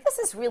the party. This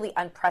is really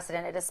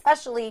unprecedented,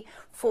 especially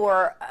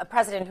for a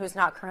president who's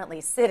not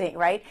currently sitting,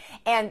 right?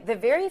 And the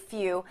very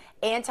few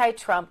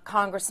anti-Trump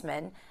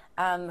congressmen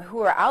who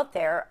are out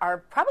there are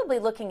probably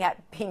looking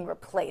at being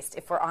replaced,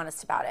 if we're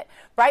honest about it.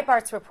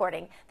 Breitbart's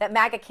reporting that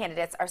MAGA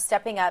candidates are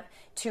stepping up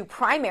to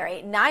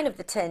primary 9 of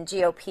the 10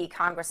 GOP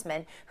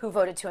congressmen who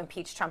voted to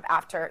impeach Trump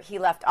after he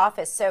left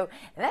office. So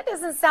that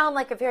doesn't sound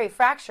like a very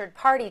fractured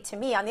party to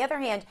me. On the other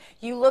hand,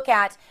 you look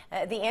at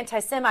the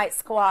anti-Semite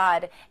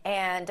squad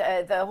and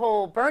the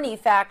whole Bernie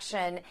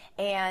faction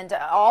and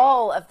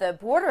all of the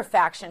border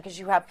faction, because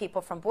you have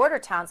people from border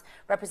towns,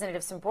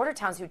 representatives from border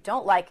towns who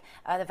don't like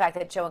the fact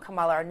that Joe and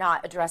Kamala are not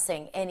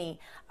addressing any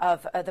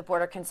of the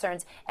border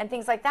concerns and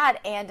things like that,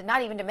 and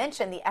not even to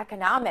mention the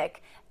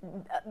economic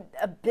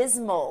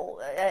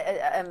abysmal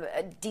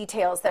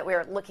details that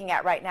we're looking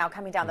at right now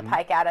coming down the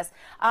pike at us.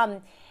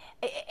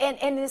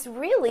 And this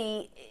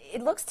really,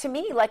 it looks to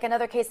me like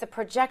another case of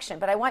projection,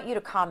 but I want you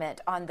to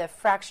comment on the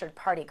fractured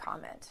party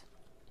comment.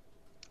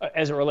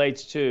 As it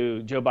relates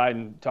to Joe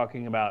Biden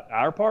talking about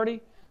our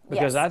party?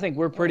 Because Yes. I think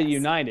we're pretty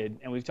united,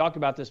 and we've talked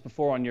about this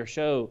before on your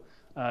show,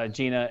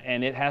 Gina,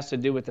 and it has to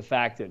do with the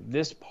fact that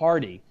this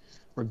party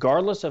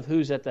regardless of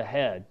who's at the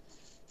head,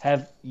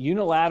 have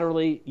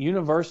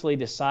universally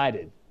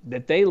decided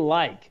that they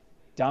like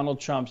Donald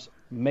Trump's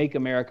Make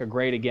America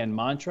Great Again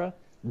mantra.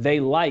 They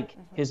like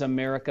his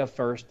America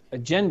First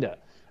agenda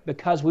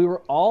because we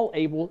were all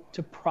able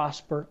to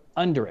prosper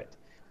under it.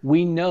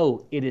 We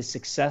know it is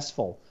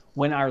successful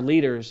when our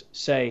leaders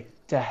say,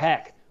 to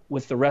heck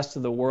with the rest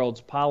of the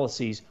world's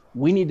policies.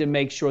 We need to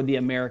make sure the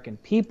American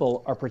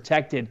people are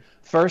protected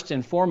first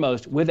and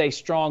foremost with a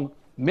strong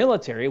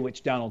military,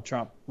 which Donald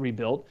Trump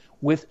rebuilt,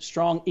 with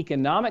strong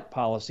economic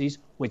policies,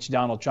 which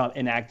Donald Trump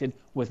enacted,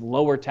 with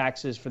lower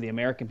taxes for the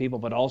American people,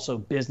 but also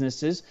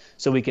businesses,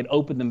 so we can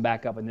open them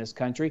back up in this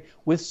country,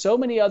 with so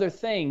many other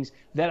things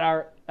that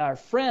our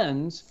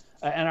friends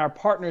and our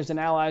partners and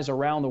allies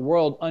around the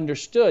world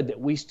understood that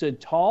we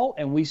stood tall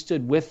and we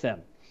stood with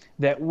them,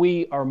 that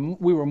we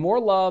were more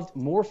loved,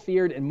 more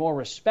feared, and more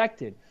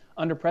respected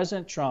under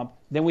President Trump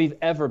than we've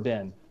ever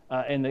been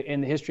in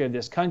the history of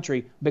this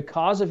country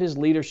because of his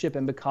leadership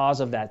and because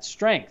of that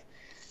strength.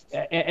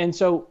 And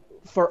so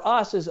for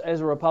us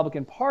as a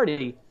Republican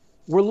Party,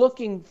 we're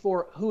looking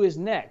for who is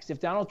next. If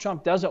Donald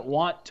Trump doesn't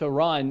want to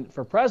run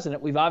for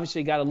president, we've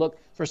obviously got to look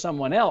for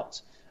someone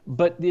else.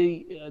 But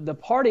the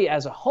party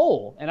as a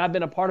whole, and I've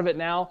been a part of it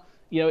now,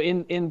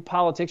 in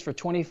politics for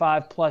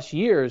 25 plus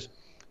years,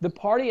 the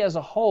party as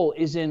a whole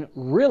is in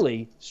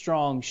really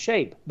strong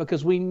shape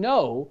because we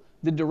know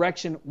the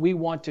direction we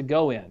want to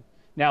go in.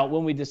 Now,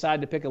 when we decide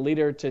to pick a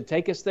leader to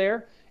take us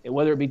there,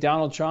 whether it be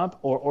Donald Trump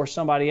or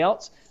somebody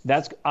else,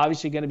 that's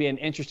obviously going to be an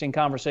interesting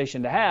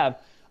conversation to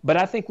have. But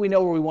I think we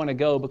know where we want to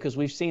go because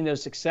we've seen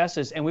those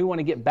successes and we want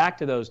to get back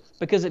to those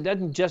because it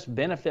doesn't just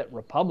benefit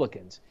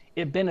Republicans.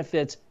 It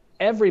benefits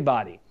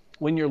everybody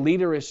when your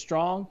leader is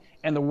strong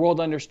and the world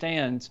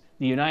understands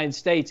the United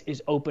States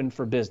is open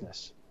for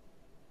business.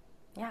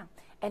 Yeah,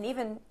 and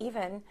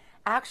even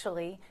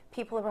actually,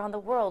 people around the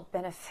world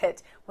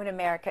benefit when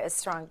America is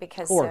strong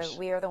because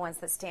we are the ones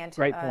that stand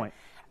Great point.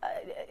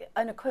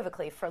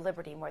 Unequivocally for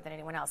liberty more than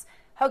anyone else.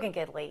 Hogan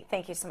Gidley,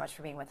 thank you so much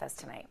for being with us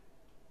tonight.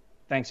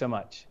 Thanks so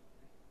much.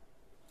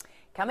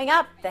 Coming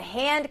up, the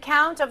hand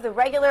count of the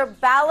regular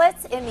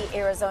ballots in the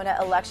Arizona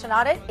election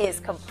audit is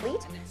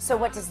complete. So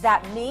what does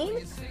that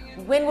mean?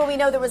 When will we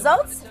know the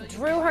results?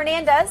 Drew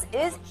Hernandez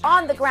is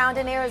on the ground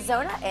in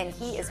Arizona, and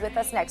he is with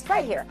us next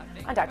right here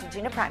on Dr.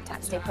 Gina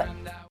Primetime. Stay put.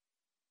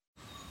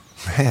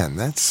 Man,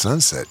 that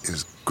sunset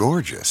is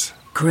gorgeous.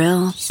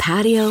 Grill,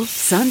 patio,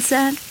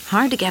 sunset.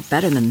 Hard to get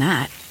better than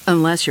that.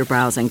 Unless you're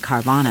browsing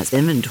Carvana's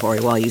inventory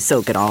while you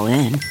soak it all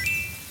in.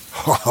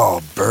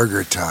 Oh,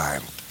 burger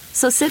time.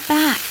 So sit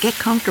back, get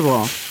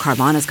comfortable.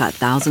 Carvana's got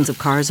thousands of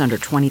cars under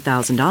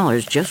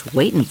 $20,000 just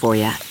waiting for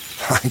you.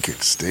 I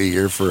could stay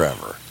here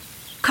forever.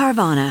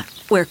 Carvana,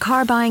 where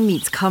car buying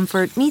meets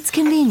comfort, meets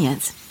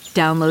convenience.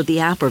 Download the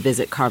app or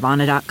visit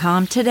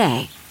Carvana.com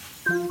today.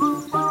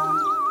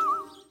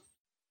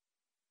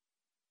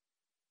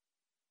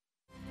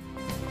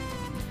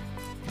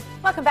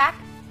 Welcome back.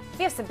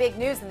 We have some big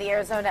news in the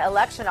Arizona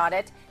election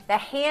audit. The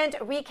hand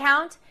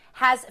recount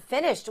has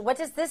finished. What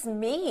does this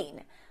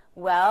mean?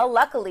 Well,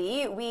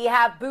 luckily, we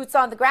have boots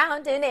on the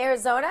ground in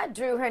Arizona.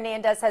 Drew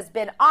Hernandez has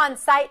been on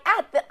site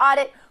at the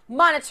audit,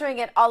 monitoring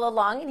it all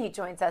along, and he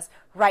joins us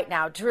right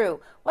now. Drew,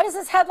 what does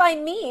this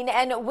headline mean,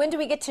 and when do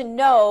we get to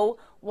know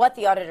what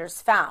the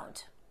auditors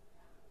found?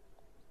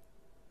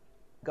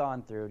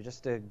 Gone through,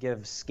 just to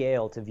give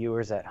scale to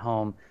viewers at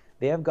home,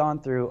 they have gone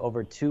through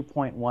over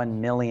 2.1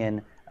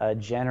 million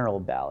general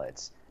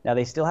ballots. Now,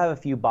 they still have a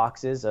few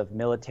boxes of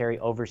military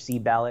overseas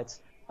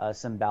ballots,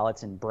 some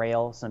ballots in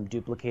Braille, some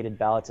duplicated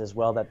ballots as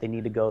well that they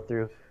need to go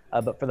through.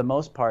 But for the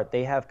most part,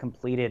 they have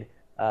completed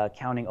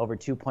counting over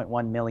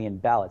 2.1 million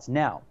ballots.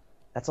 Now,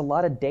 that's a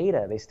lot of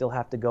data they still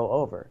have to go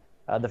over.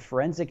 The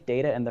forensic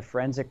data and the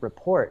forensic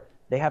report,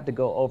 they have to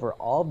go over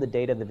all the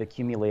data they've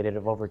accumulated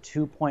of over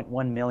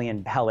 2.1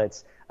 million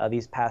ballots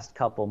these past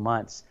couple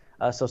months.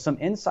 So some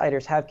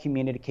insiders have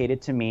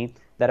communicated to me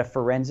that a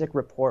forensic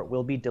report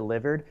will be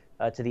delivered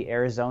to the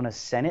Arizona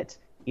Senate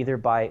either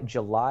by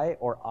July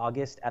or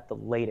August at the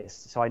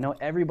latest. So I know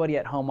everybody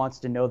at home wants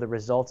to know the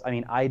results. I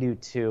mean, I do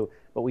too,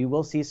 but we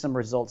will see some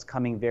results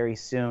coming very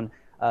soon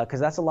because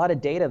that's a lot of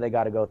data they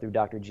got to go through,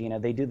 Dr. Gina.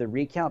 They do the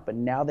recount, but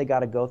now they got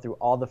to go through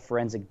all the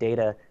forensic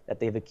data that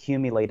they've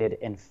accumulated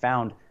and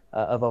found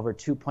of over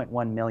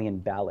 2.1 million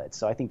ballots.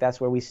 So I think that's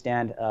where we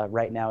stand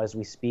right now as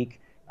we speak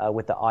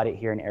with the audit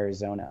here in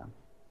Arizona.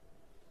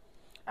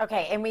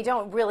 Okay, and we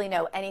don't really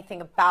know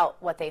anything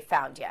about what they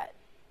found yet.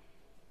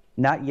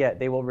 Not yet.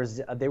 They will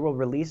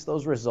release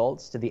those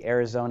results to the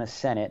Arizona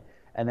Senate,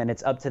 and then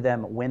it's up to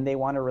them when they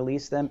want to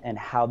release them and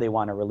how they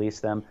want to release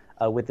them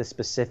with the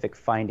specific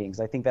findings.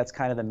 I think that's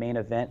kind of the main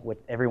event what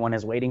everyone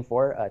is waiting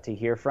for to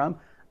hear from.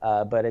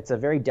 But it's a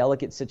very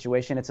delicate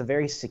situation. It's a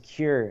very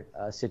secure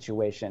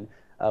situation.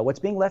 What's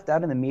being left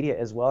out in the media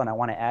as well, and I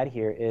want to add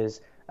here,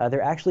 is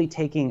they're actually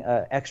taking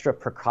extra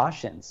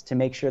precautions to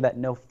make sure that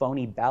no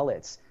phony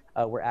ballots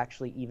were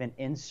actually even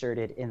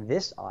inserted in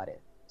this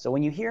audit. So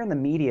when you hear in the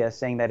media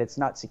saying that it's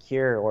not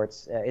secure or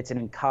it's an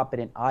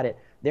incompetent audit,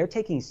 they're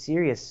taking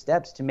serious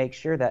steps to make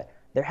sure that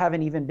there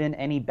haven't even been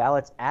any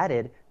ballots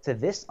added to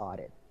this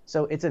audit.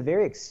 So it's a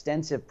very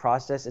extensive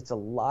process. It's a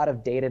lot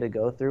of data to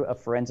go through. A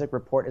forensic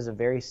report is a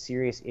very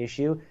serious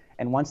issue.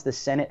 And once the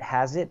Senate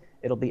has it,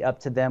 it'll be up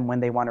to them when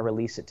they want to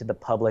release it to the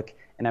public.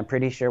 And I'm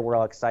pretty sure we're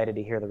all excited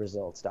to hear the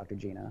results, Dr.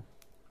 Gina.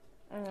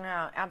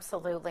 No,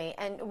 absolutely.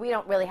 And we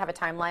don't really have a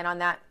timeline on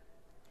that.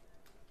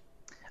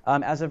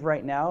 As of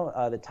right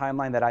now, the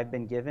timeline that I've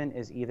been given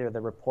is either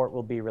the report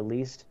will be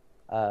released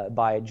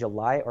by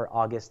July or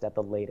August at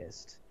the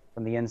latest,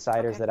 from the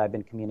insiders that I've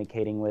been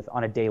communicating with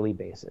on a daily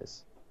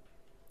basis.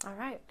 All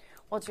right.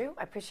 Well, Drew,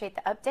 I appreciate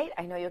the update.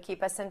 I know you'll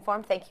keep us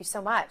informed. Thank you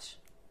so much.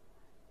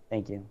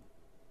 Thank you.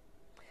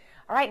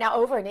 All right, now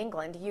over in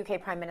England, UK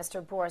Prime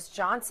Minister Boris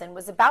Johnson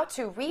was about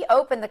to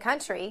reopen the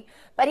country,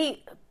 but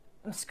he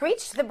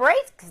screeched the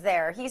brakes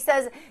there. He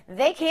says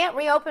they can't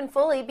reopen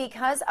fully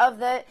because of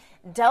the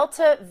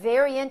Delta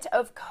variant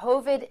of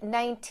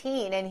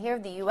COVID-19. And here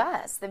in the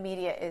U.S., the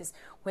media is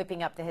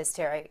whipping up the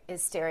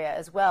hysteria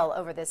as well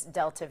over this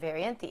Delta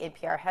variant. The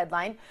NPR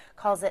headline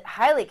calls it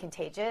highly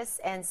contagious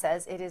and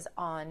says it is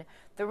on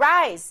the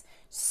rise.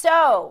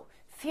 So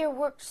fear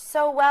worked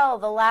so well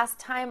the last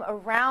time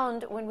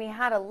around when we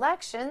had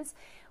elections.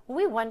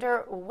 We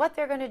wonder what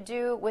they're going to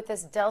do with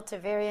this Delta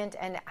variant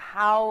and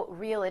how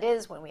real it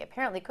is when we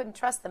apparently couldn't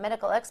trust the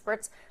medical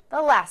experts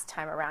the last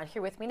time around.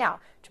 Here with me now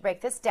to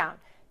break this down,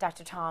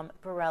 Dr. Tom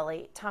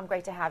Borelli. Tom,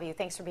 great to have you.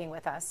 Thanks for being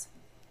with us.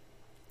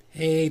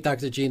 Hey,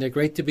 Dr. Gina,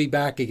 great to be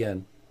back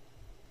again.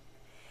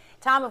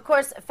 Tom, of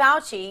course,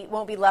 Fauci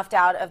won't be left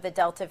out of the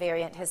Delta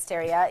variant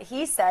hysteria.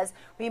 He says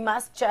we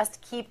must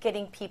just keep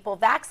getting people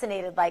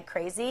vaccinated like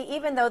crazy,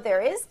 even though there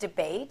is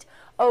debate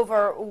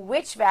over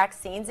which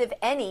vaccines, if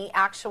any,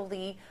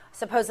 actually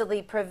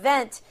supposedly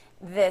prevent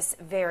this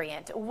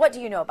variant. What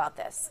do you know about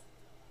this?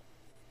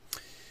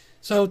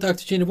 So,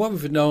 Dr. Gina, what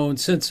we've known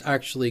since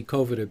actually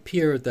COVID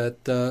appeared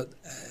that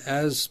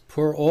as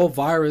per all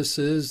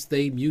viruses,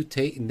 they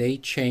mutate and they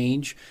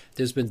change.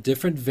 There's been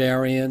different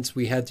variants.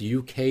 We had the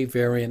UK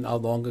variant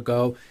not long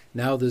ago.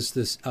 Now there's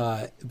this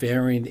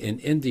variant in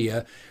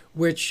India,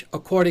 which,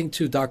 according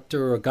to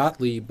Dr.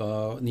 Gottlieb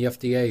in the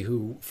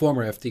FDA,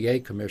 former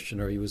FDA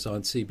commissioner, he was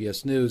on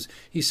CBS News,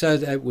 he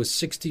said it was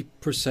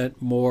 60%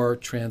 more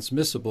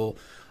transmissible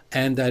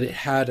and that it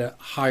had a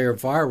higher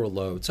viral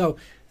load. So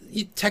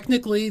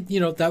technically,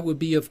 that would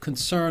be of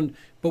concern,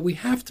 but we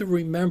have to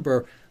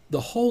remember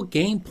the whole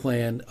game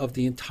plan of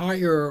the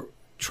entire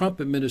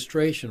Trump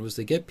administration was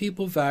to get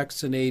people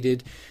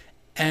vaccinated,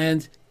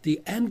 and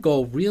the end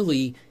goal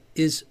really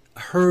is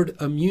herd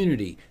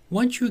immunity.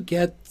 Once you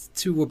get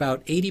to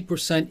about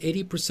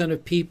 80%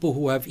 of people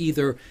who have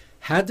either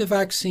had the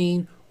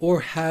vaccine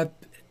or have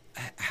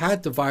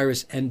had the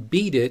virus and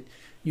beat it,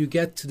 you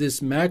get to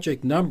this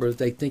magic number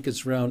they think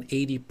is around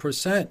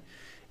 80%.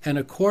 And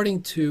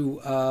according to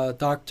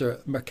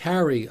Dr.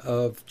 McCary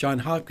of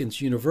Johns Hopkins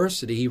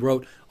University, he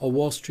wrote a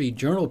Wall Street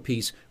Journal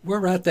piece,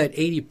 we're at that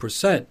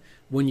 80%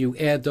 when you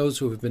add those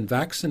who have been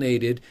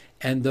vaccinated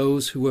and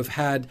those who have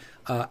had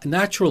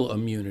natural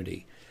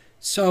immunity.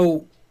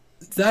 So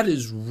that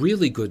is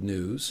really good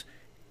news.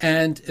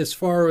 And as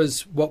far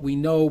as what we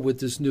know with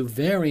this new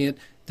variant,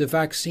 the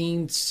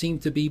vaccines seem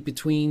to be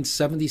between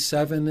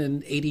 77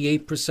 and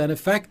 88%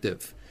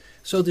 effective.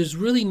 So there's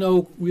really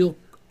no real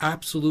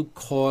absolute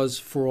cause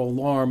for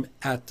alarm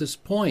at this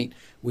point.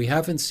 We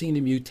haven't seen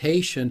a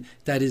mutation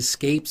that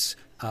escapes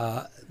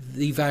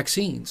the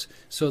vaccines.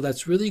 So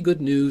that's really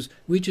good news.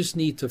 We just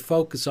need to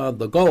focus on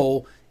the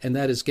goal, and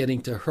that is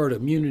getting to herd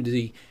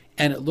immunity,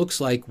 and it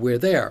looks like we're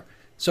there.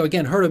 So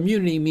again, herd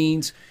immunity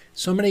means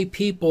so many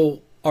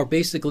people are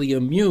basically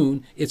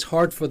immune, it's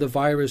hard for the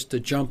virus to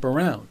jump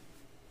around.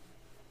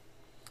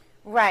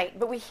 Right,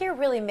 but we hear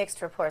really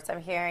mixed reports.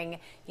 I'm hearing,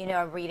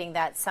 I'm reading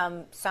that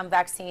some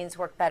vaccines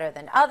work better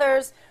than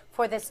others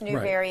for this new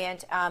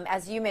variant.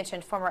 As you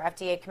mentioned, former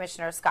FDA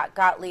Commissioner Scott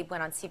Gottlieb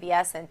went on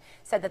CBS and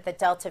said that the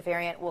Delta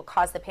variant will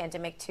cause the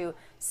pandemic to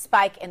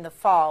spike in the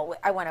fall.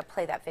 I want to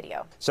play that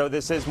video. So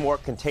this is more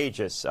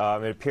contagious.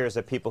 It appears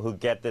that people who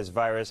get this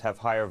virus have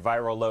higher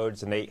viral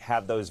loads, and they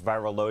have those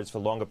viral loads for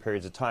longer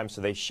periods of time,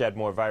 so they shed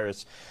more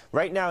virus.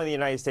 Right now in the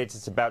United States,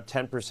 it's about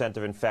 10%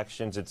 of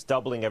infections. It's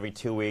doubling every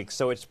 2 weeks,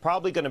 so it's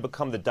probably going to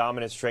become the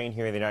dominant strain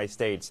here in the United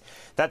States.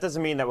 That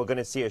doesn't mean that we're going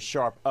to see a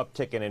sharp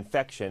uptick in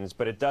infections,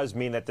 but it does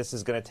mean that this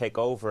is going to take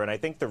over, and I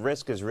think the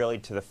risk is really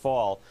to the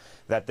fall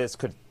that this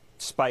could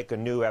spike a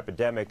new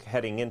epidemic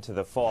heading into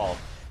the fall.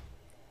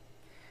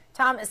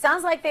 Tom, it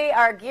sounds like they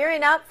are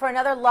gearing up for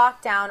another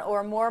lockdown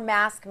or more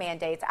mask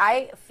mandates.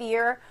 I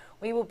fear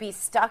we will be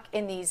stuck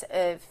in these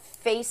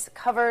face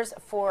covers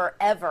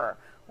forever.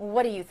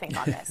 What do you think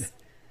on this?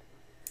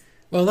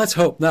 Well, let's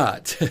hope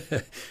not.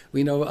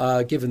 We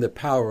know, given the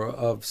power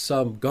of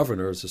some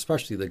governors,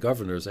 especially the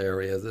governor's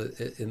area,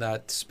 in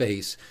that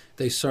space,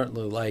 they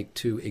certainly like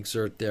to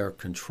exert their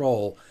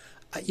control.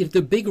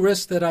 The big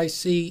risk that I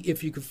see,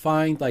 if you could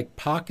find like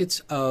pockets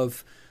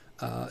of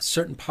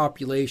certain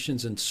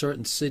populations in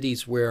certain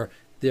cities where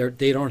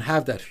they don't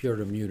have that herd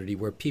immunity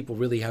where people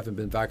really haven't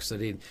been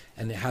vaccinated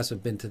and it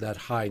hasn't been to that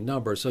high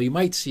number. So you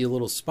might see a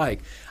little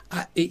spike,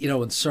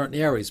 in certain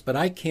areas, but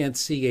I can't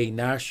see a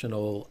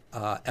national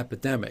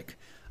epidemic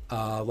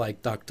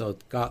like Dr.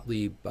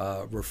 Gottlieb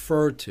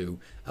referred to,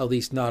 at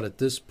least not at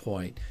this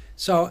point.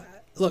 So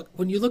look,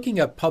 when you're looking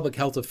at public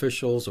health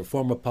officials or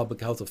former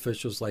public health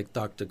officials like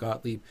Dr.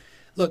 Gottlieb,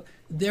 look,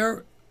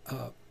 they're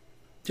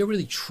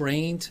really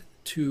trained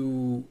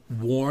to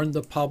warn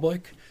the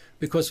public,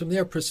 because from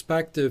their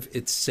perspective,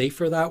 it's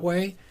safer that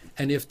way.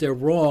 And if they're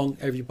wrong,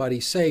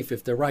 everybody's safe.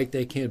 If they're right,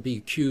 they can't be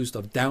accused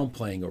of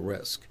downplaying a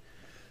risk.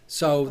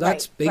 So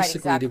that's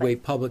basically the way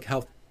public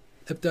health,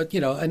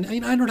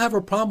 and I don't have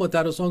a problem with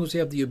that as long as we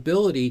have the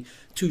ability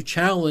to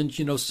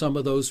challenge, some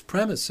of those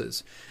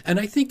premises. And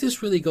I think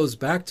this really goes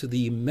back to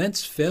the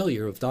immense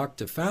failure of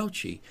Dr.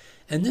 Fauci.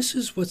 And this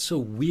is what's so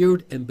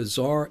weird and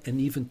bizarre and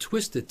even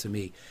twisted to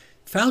me.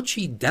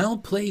 Fauci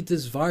downplayed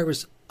this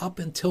virus up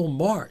until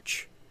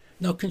March.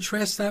 Now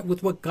contrast that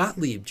with what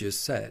Gottlieb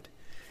just said.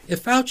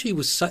 If Fauci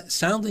was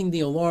sounding the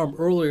alarm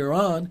earlier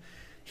on,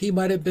 he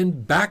might have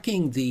been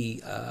backing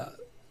the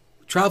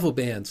travel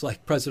bans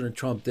like President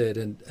Trump did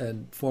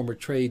and former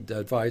trade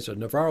advisor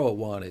Navarro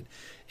wanted.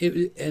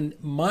 And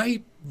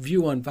my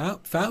view on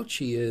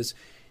Fauci is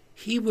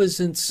he was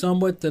in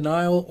somewhat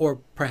denial or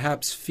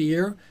perhaps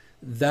fear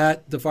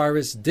that the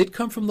virus did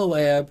come from the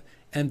lab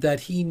and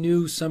that he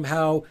knew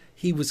somehow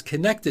he was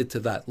connected to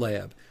that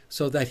lab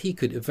so that he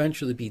could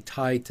eventually be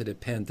tied to the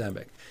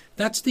pandemic.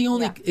 That's the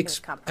only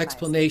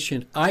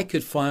explanation I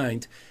could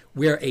find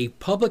where a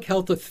public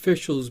health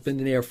official who's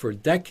been there for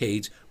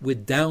decades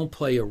would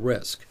downplay a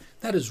risk.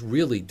 That is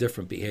really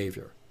different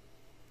behavior.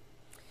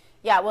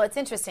 Yeah, well, it's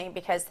interesting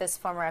because this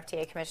former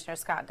FDA Commissioner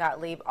Scott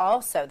Gottlieb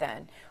also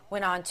then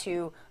went on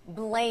to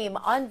blame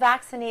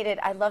unvaccinated,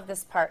 I love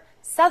this part,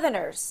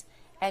 Southerners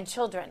and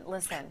children.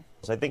 Listen.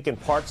 I think in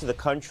parts of the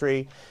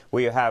country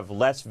where you have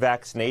less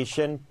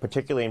vaccination,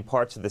 particularly in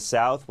parts of the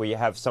South, where you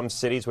have some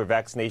cities where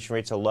vaccination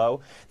rates are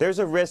low, there's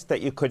a risk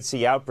that you could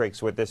see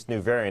outbreaks with this new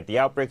variant. The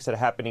outbreaks that are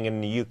happening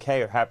in the UK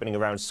are happening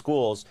around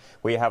schools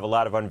where you have a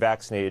lot of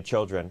unvaccinated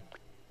children.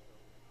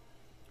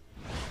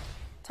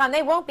 Tom,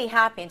 they won't be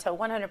happy until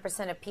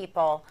 100% of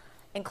people,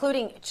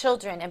 including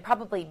children and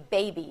probably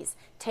babies,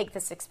 take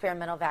this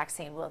experimental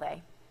vaccine, will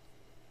they?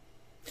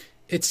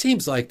 It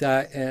seems like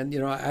that, and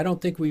I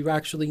don't think we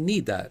actually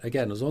need that.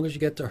 Again, as long as you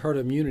get to herd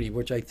immunity,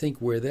 which I think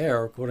we're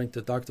there, according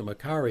to Dr.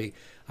 Makary,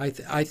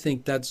 I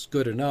think that's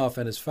good enough.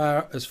 And as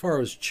far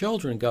as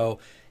children go,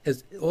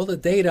 all the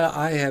data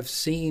I have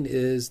seen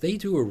is they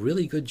do a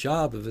really good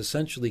job of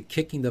essentially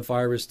kicking the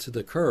virus to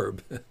the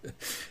curb.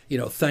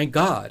 Thank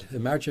God.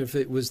 Imagine if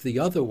it was the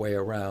other way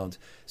around.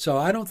 So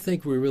I don't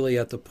think we're really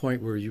at the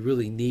point where you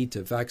really need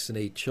to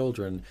vaccinate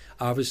children.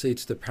 Obviously,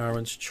 it's the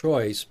parents'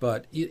 choice,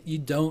 but you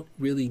don't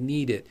really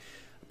need it.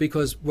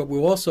 Because what we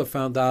also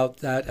found out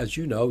that, as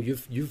you know,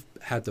 you've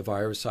had the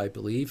virus, I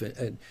believe,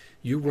 and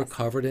you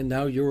recovered, and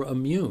now you're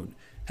immune.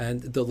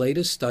 And the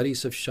latest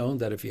studies have shown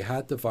that if you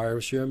had the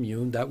virus, you're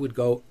immune. That would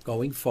go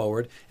going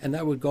forward, and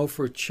that would go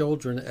for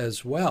children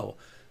as well.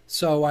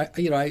 So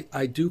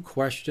I do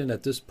question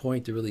at this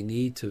point the really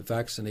need to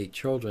vaccinate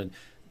children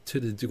to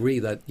the degree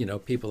that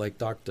people like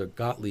Dr.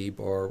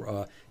 Gottlieb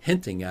are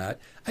hinting at.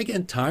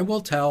 Again, time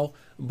will tell,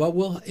 but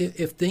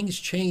if things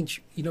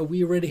change,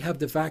 we already have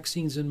the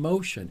vaccines in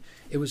motion.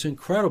 It was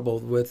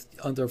incredible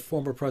under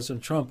former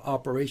President Trump,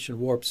 Operation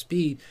Warp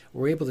Speed.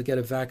 We're able to get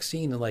a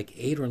vaccine in like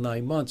 8 or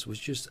 9 months, was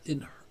just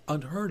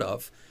unheard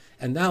of.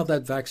 And now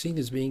that vaccine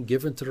is being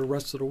given to the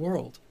rest of the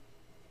world.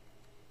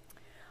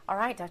 All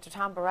right, Dr.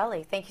 Tom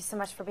Borelli, thank you so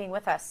much for being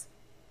with us.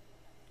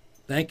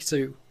 Thanks,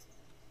 Sue.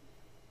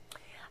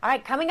 All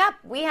right, coming up,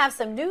 we have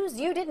some news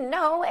you didn't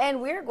know,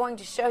 and we're going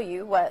to show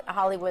you what a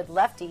Hollywood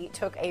lefty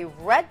took a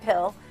red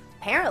pill,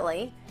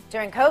 apparently,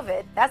 during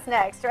COVID. That's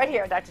next, right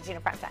here on Dr. Gina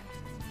Primetime.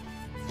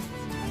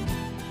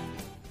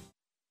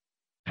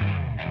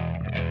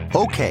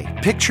 Okay,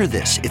 picture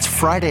this. It's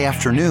Friday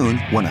afternoon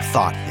when a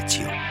thought hits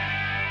you.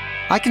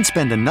 I can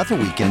spend another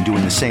weekend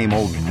doing the same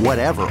old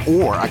whatever,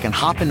 or I can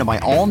hop into my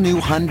all-new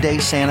Hyundai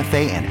Santa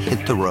Fe and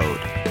hit the road.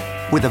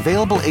 With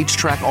available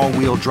H-Track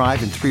all-wheel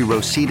drive and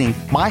 3-row seating,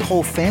 my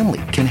whole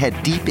family can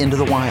head deep into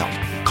the wild.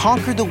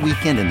 Conquer the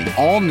weekend in the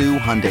all-new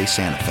Hyundai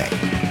Santa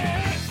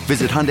Fe.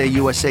 Visit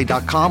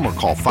HyundaiUSA.com or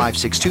call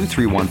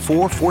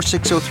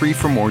 562-314-4603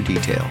 for more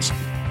details.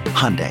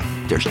 Hyundai,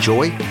 there's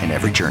joy in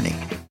every journey.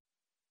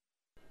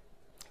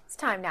 It's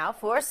time now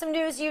for some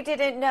news you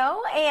didn't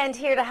know, and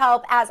here to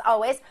help, as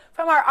always,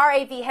 from our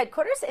RAV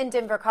headquarters in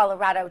Denver,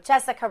 Colorado,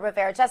 Jessica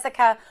Rivera.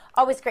 Jessica,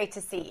 always great to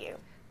see you.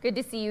 Good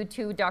to see you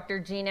too, Dr.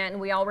 Gina. And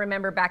we all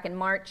remember back in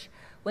March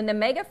when the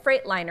mega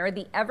freight liner,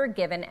 the Ever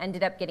Given,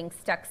 ended up getting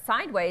stuck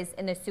sideways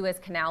in the Suez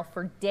Canal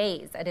for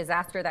days, a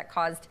disaster that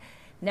caused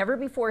never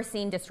before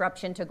seen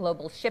disruption to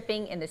global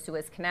shipping in the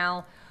Suez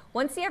Canal.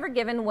 Once the Ever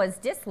Given was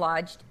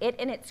dislodged, it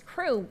and its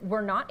crew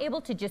were not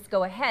able to just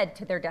go ahead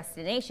to their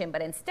destination,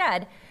 but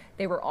instead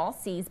they were all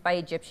seized by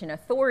Egyptian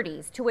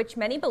authorities, to which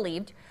many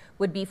believed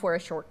would be for a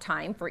short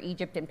time for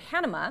Egypt and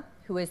Panama,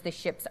 who is the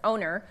ship's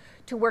owner,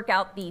 to work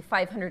out the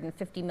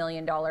 $550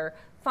 million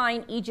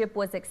fine Egypt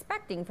was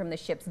expecting from the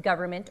ship's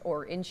government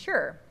or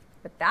insurer.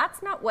 But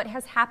that's not what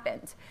has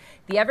happened.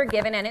 The Ever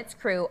Given and its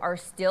crew are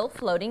still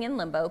floating in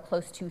limbo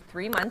close to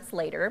 3 months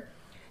later.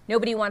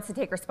 Nobody wants to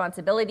take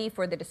responsibility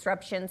for the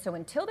disruption, so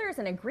until there is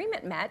an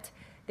agreement met,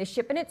 the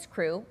ship and its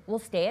crew will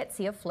stay at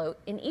sea afloat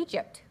in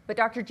Egypt. But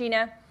Dr.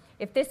 Gina,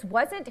 if this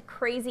wasn't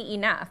crazy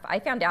enough, I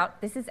found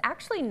out this is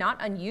actually not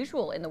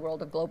unusual in the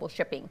world of global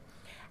shipping.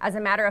 As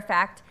a matter of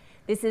fact,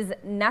 this is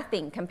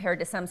nothing compared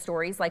to some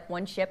stories like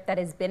one ship that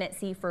has been at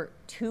sea for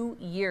 2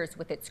 years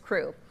with its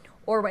crew,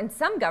 or when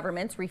some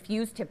governments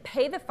refuse to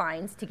pay the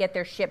fines to get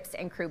their ships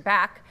and crew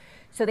back,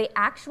 so they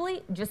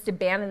actually just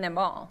abandon them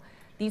all.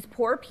 These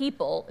poor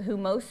people, who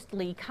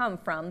mostly come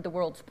from the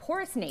world's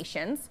poorest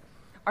nations,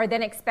 are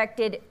then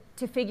expected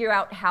to figure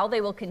out how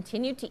they will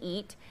continue to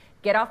eat,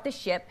 get off the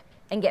ship,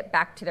 and get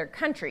back to their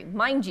country.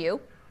 Mind you,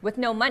 with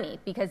no money,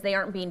 because they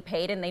aren't being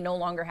paid and they no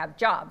longer have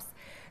jobs.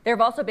 There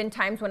have also been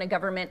times when a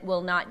government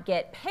will not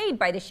get paid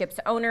by the ship's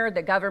owner,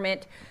 the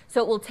government,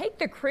 so it will take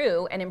the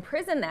crew and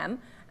imprison them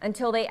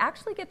until they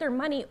actually get their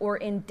money, or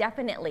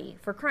indefinitely,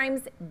 for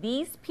crimes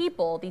these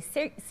people, these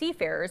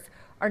seafarers,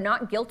 are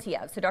not guilty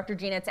of. So Dr.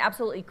 Gina, it's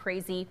absolutely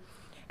crazy.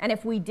 And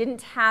if we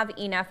didn't have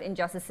enough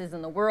injustices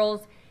in the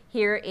world,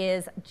 here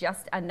is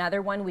just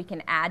another one we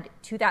can add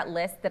to that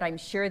list that I'm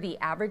sure the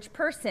average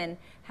person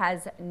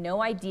has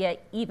no idea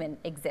even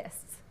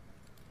exists.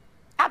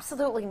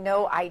 Absolutely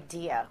no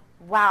idea.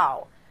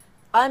 Wow.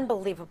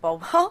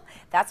 Unbelievable. Well,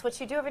 that's what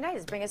you do every night,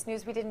 is bring us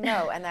news we didn't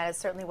know, and that is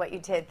certainly what you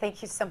did.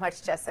 Thank you so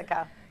much,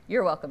 Jessica.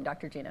 You're welcome,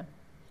 Dr. Gina.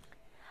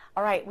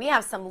 All right, we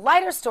have some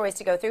lighter stories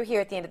to go through here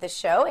at the end of the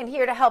show, and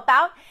here to help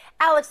out,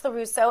 Alex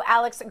LaRusso.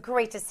 Alex,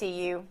 great to see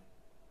you.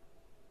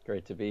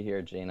 Great to be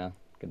here, Gina.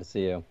 Good to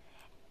see you.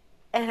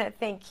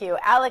 Thank you.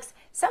 Alex,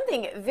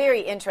 something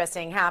very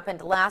interesting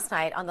happened last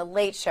night on The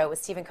Late Show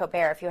with Stephen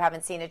Colbert. If you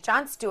haven't seen it,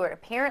 Jon Stewart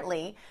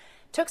apparently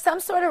took some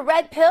sort of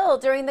red pill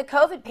during the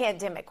COVID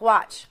pandemic.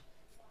 Watch.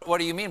 What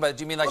do you mean by that?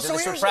 Do you mean like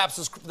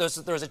perhaps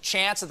there's a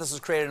chance that this was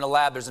created in a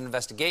lab, there's an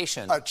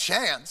investigation? A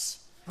chance?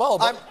 Well,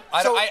 but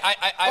oh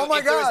my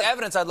if there was God.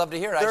 evidence, I'd love to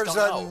hear it. There's I just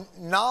don't know.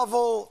 a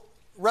novel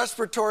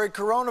respiratory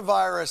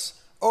coronavirus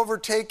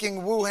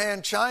overtaking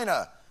Wuhan,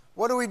 China.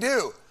 What do we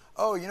do?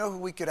 Oh, you know who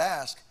we could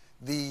ask?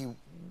 The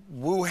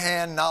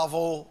Wuhan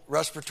Novel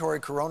Respiratory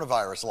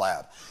Coronavirus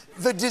Lab.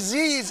 The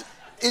disease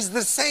is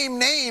the same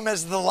name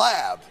as the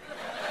lab.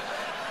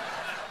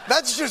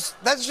 That's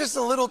just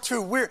a little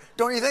too weird,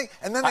 don't you think?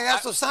 And then they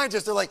ask the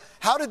scientists, they're like,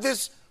 how did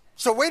this...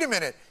 So wait a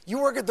minute, you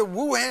work at the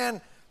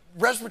Wuhan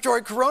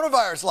Respiratory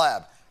Coronavirus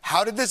Lab.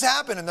 How did this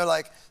happen? And they're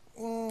like,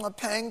 a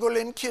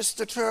pangolin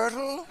kissed a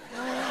turtle.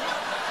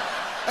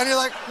 And you're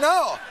like,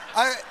 no,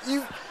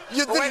 the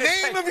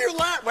name of your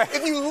lab.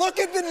 If you look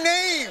at the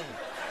name,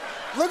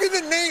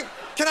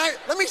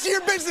 let me see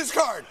your business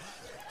card.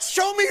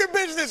 Show me your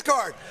business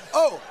card.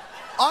 Oh,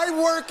 I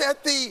work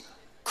at the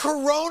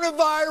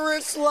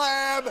coronavirus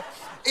lab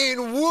in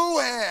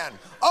Wuhan.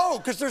 Oh,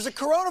 because there's a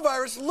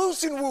coronavirus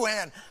loose in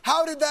Wuhan.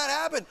 How did that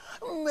happen?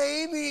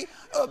 Maybe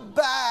a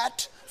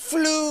bat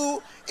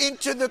flew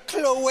into the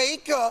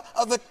cloaca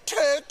of a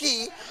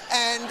turkey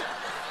and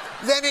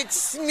then it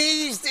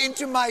sneezed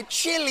into my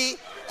chili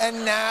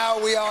and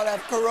now we all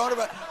have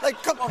coronavirus.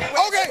 Like, come on. Wait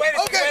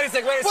a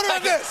second. What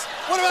about this?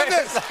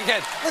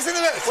 Listen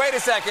to this. Wait a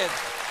second.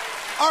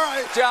 All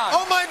right. John.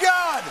 Oh,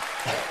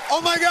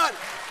 my God.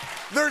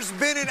 There's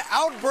been an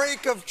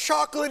outbreak of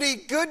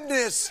chocolatey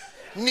goodness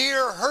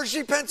near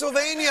Hershey,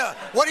 Pennsylvania.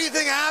 What do you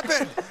think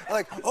happened?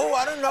 Like, oh,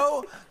 I don't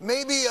know.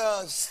 Maybe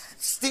a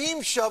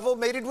steam shovel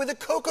mated with a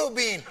cocoa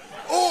bean.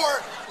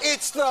 Or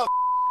it's the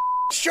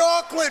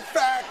chocolate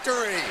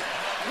factory.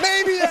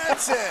 Maybe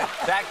that's it.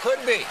 That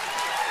could be.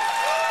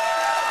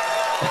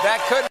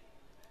 That could.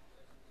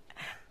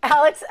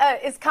 Alex,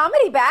 is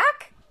comedy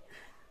back?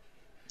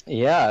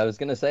 Yeah, I was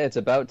going to say it's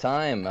about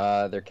time.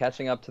 They're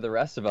catching up to the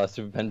rest of us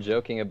who've been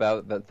joking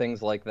about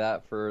things like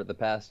that for the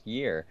past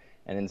year.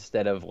 And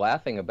instead of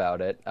laughing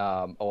about it,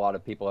 a lot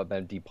of people have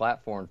been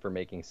deplatformed for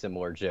making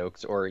similar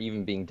jokes or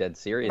even being dead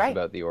serious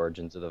about the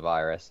origins of the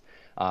virus.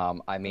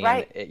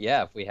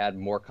 If we had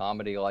more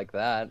comedy like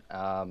that,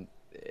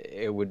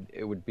 it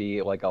would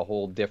be like a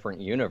whole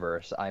different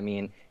universe. I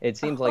mean, it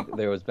seems like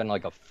there has been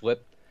like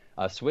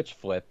a switch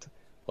flipped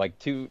like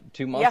two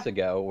months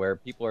ago where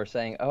people are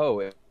saying,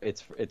 oh,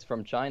 it's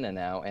from China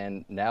now,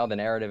 and now the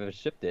narrative has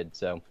shifted.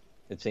 So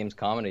it seems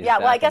comedy is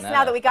well, I guess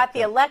now that we got aspect.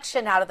 the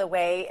election out of the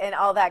way and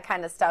all that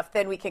kind of stuff,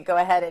 then we could go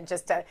ahead and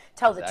just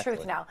tell the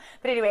truth now.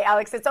 But anyway,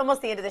 Alex, it's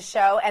almost the end of the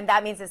show, and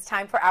that means it's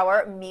time for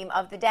our meme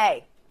of the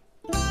day.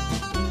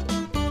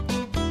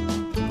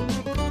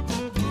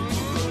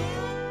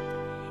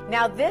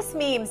 Now, this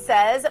meme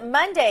says,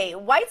 Monday,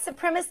 white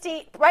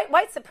supremacy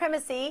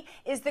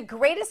is the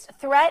greatest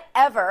threat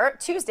ever.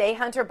 Tuesday,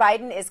 Hunter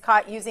Biden is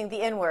caught using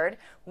the N-word.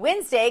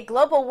 Wednesday,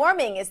 global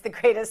warming is the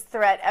greatest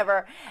threat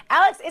ever.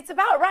 Alex, it's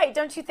about right,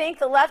 don't you think?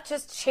 The left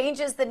just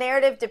changes the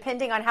narrative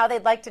depending on how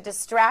they'd like to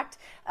distract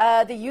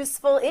the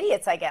useful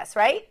idiots, I guess,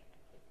 right?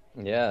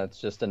 Yeah, it's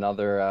just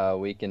another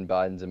week in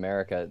Biden's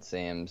America, it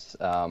seems.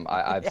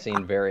 I've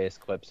seen various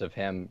clips of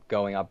him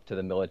going up to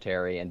the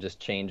military and just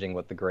changing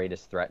what the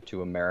greatest threat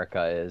to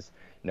America is.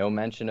 No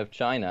mention of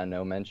China,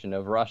 no mention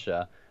of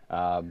Russia.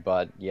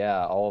 But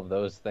yeah, all of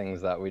those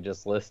things that we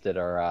just listed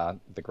are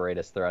the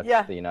greatest threats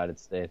to the United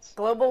States.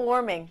 Global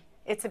warming.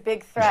 It's a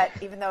big threat,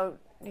 even though,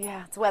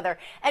 it's weather.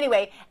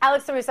 Anyway,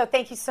 Alex LaRusso,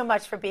 thank you so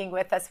much for being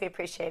with us. We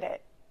appreciate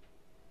it.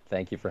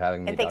 Thank you for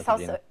having me, And thanks Dr.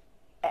 also. Gina.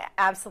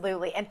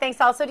 Absolutely. And thanks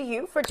also to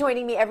you for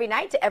joining me every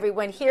night, to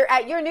everyone here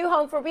at your new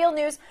home for Real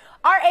News,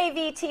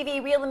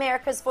 RAV-TV, Real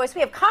America's Voice. We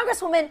have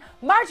Congresswoman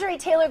Marjorie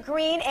Taylor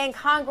Greene and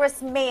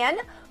Congressman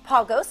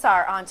Paul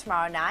Gosar on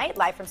tomorrow night,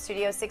 live from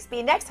Studio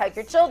 6B. Next, hug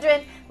your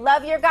children,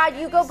 love your God,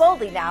 you go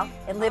boldly now,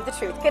 and live the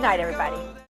truth. Good night, everybody.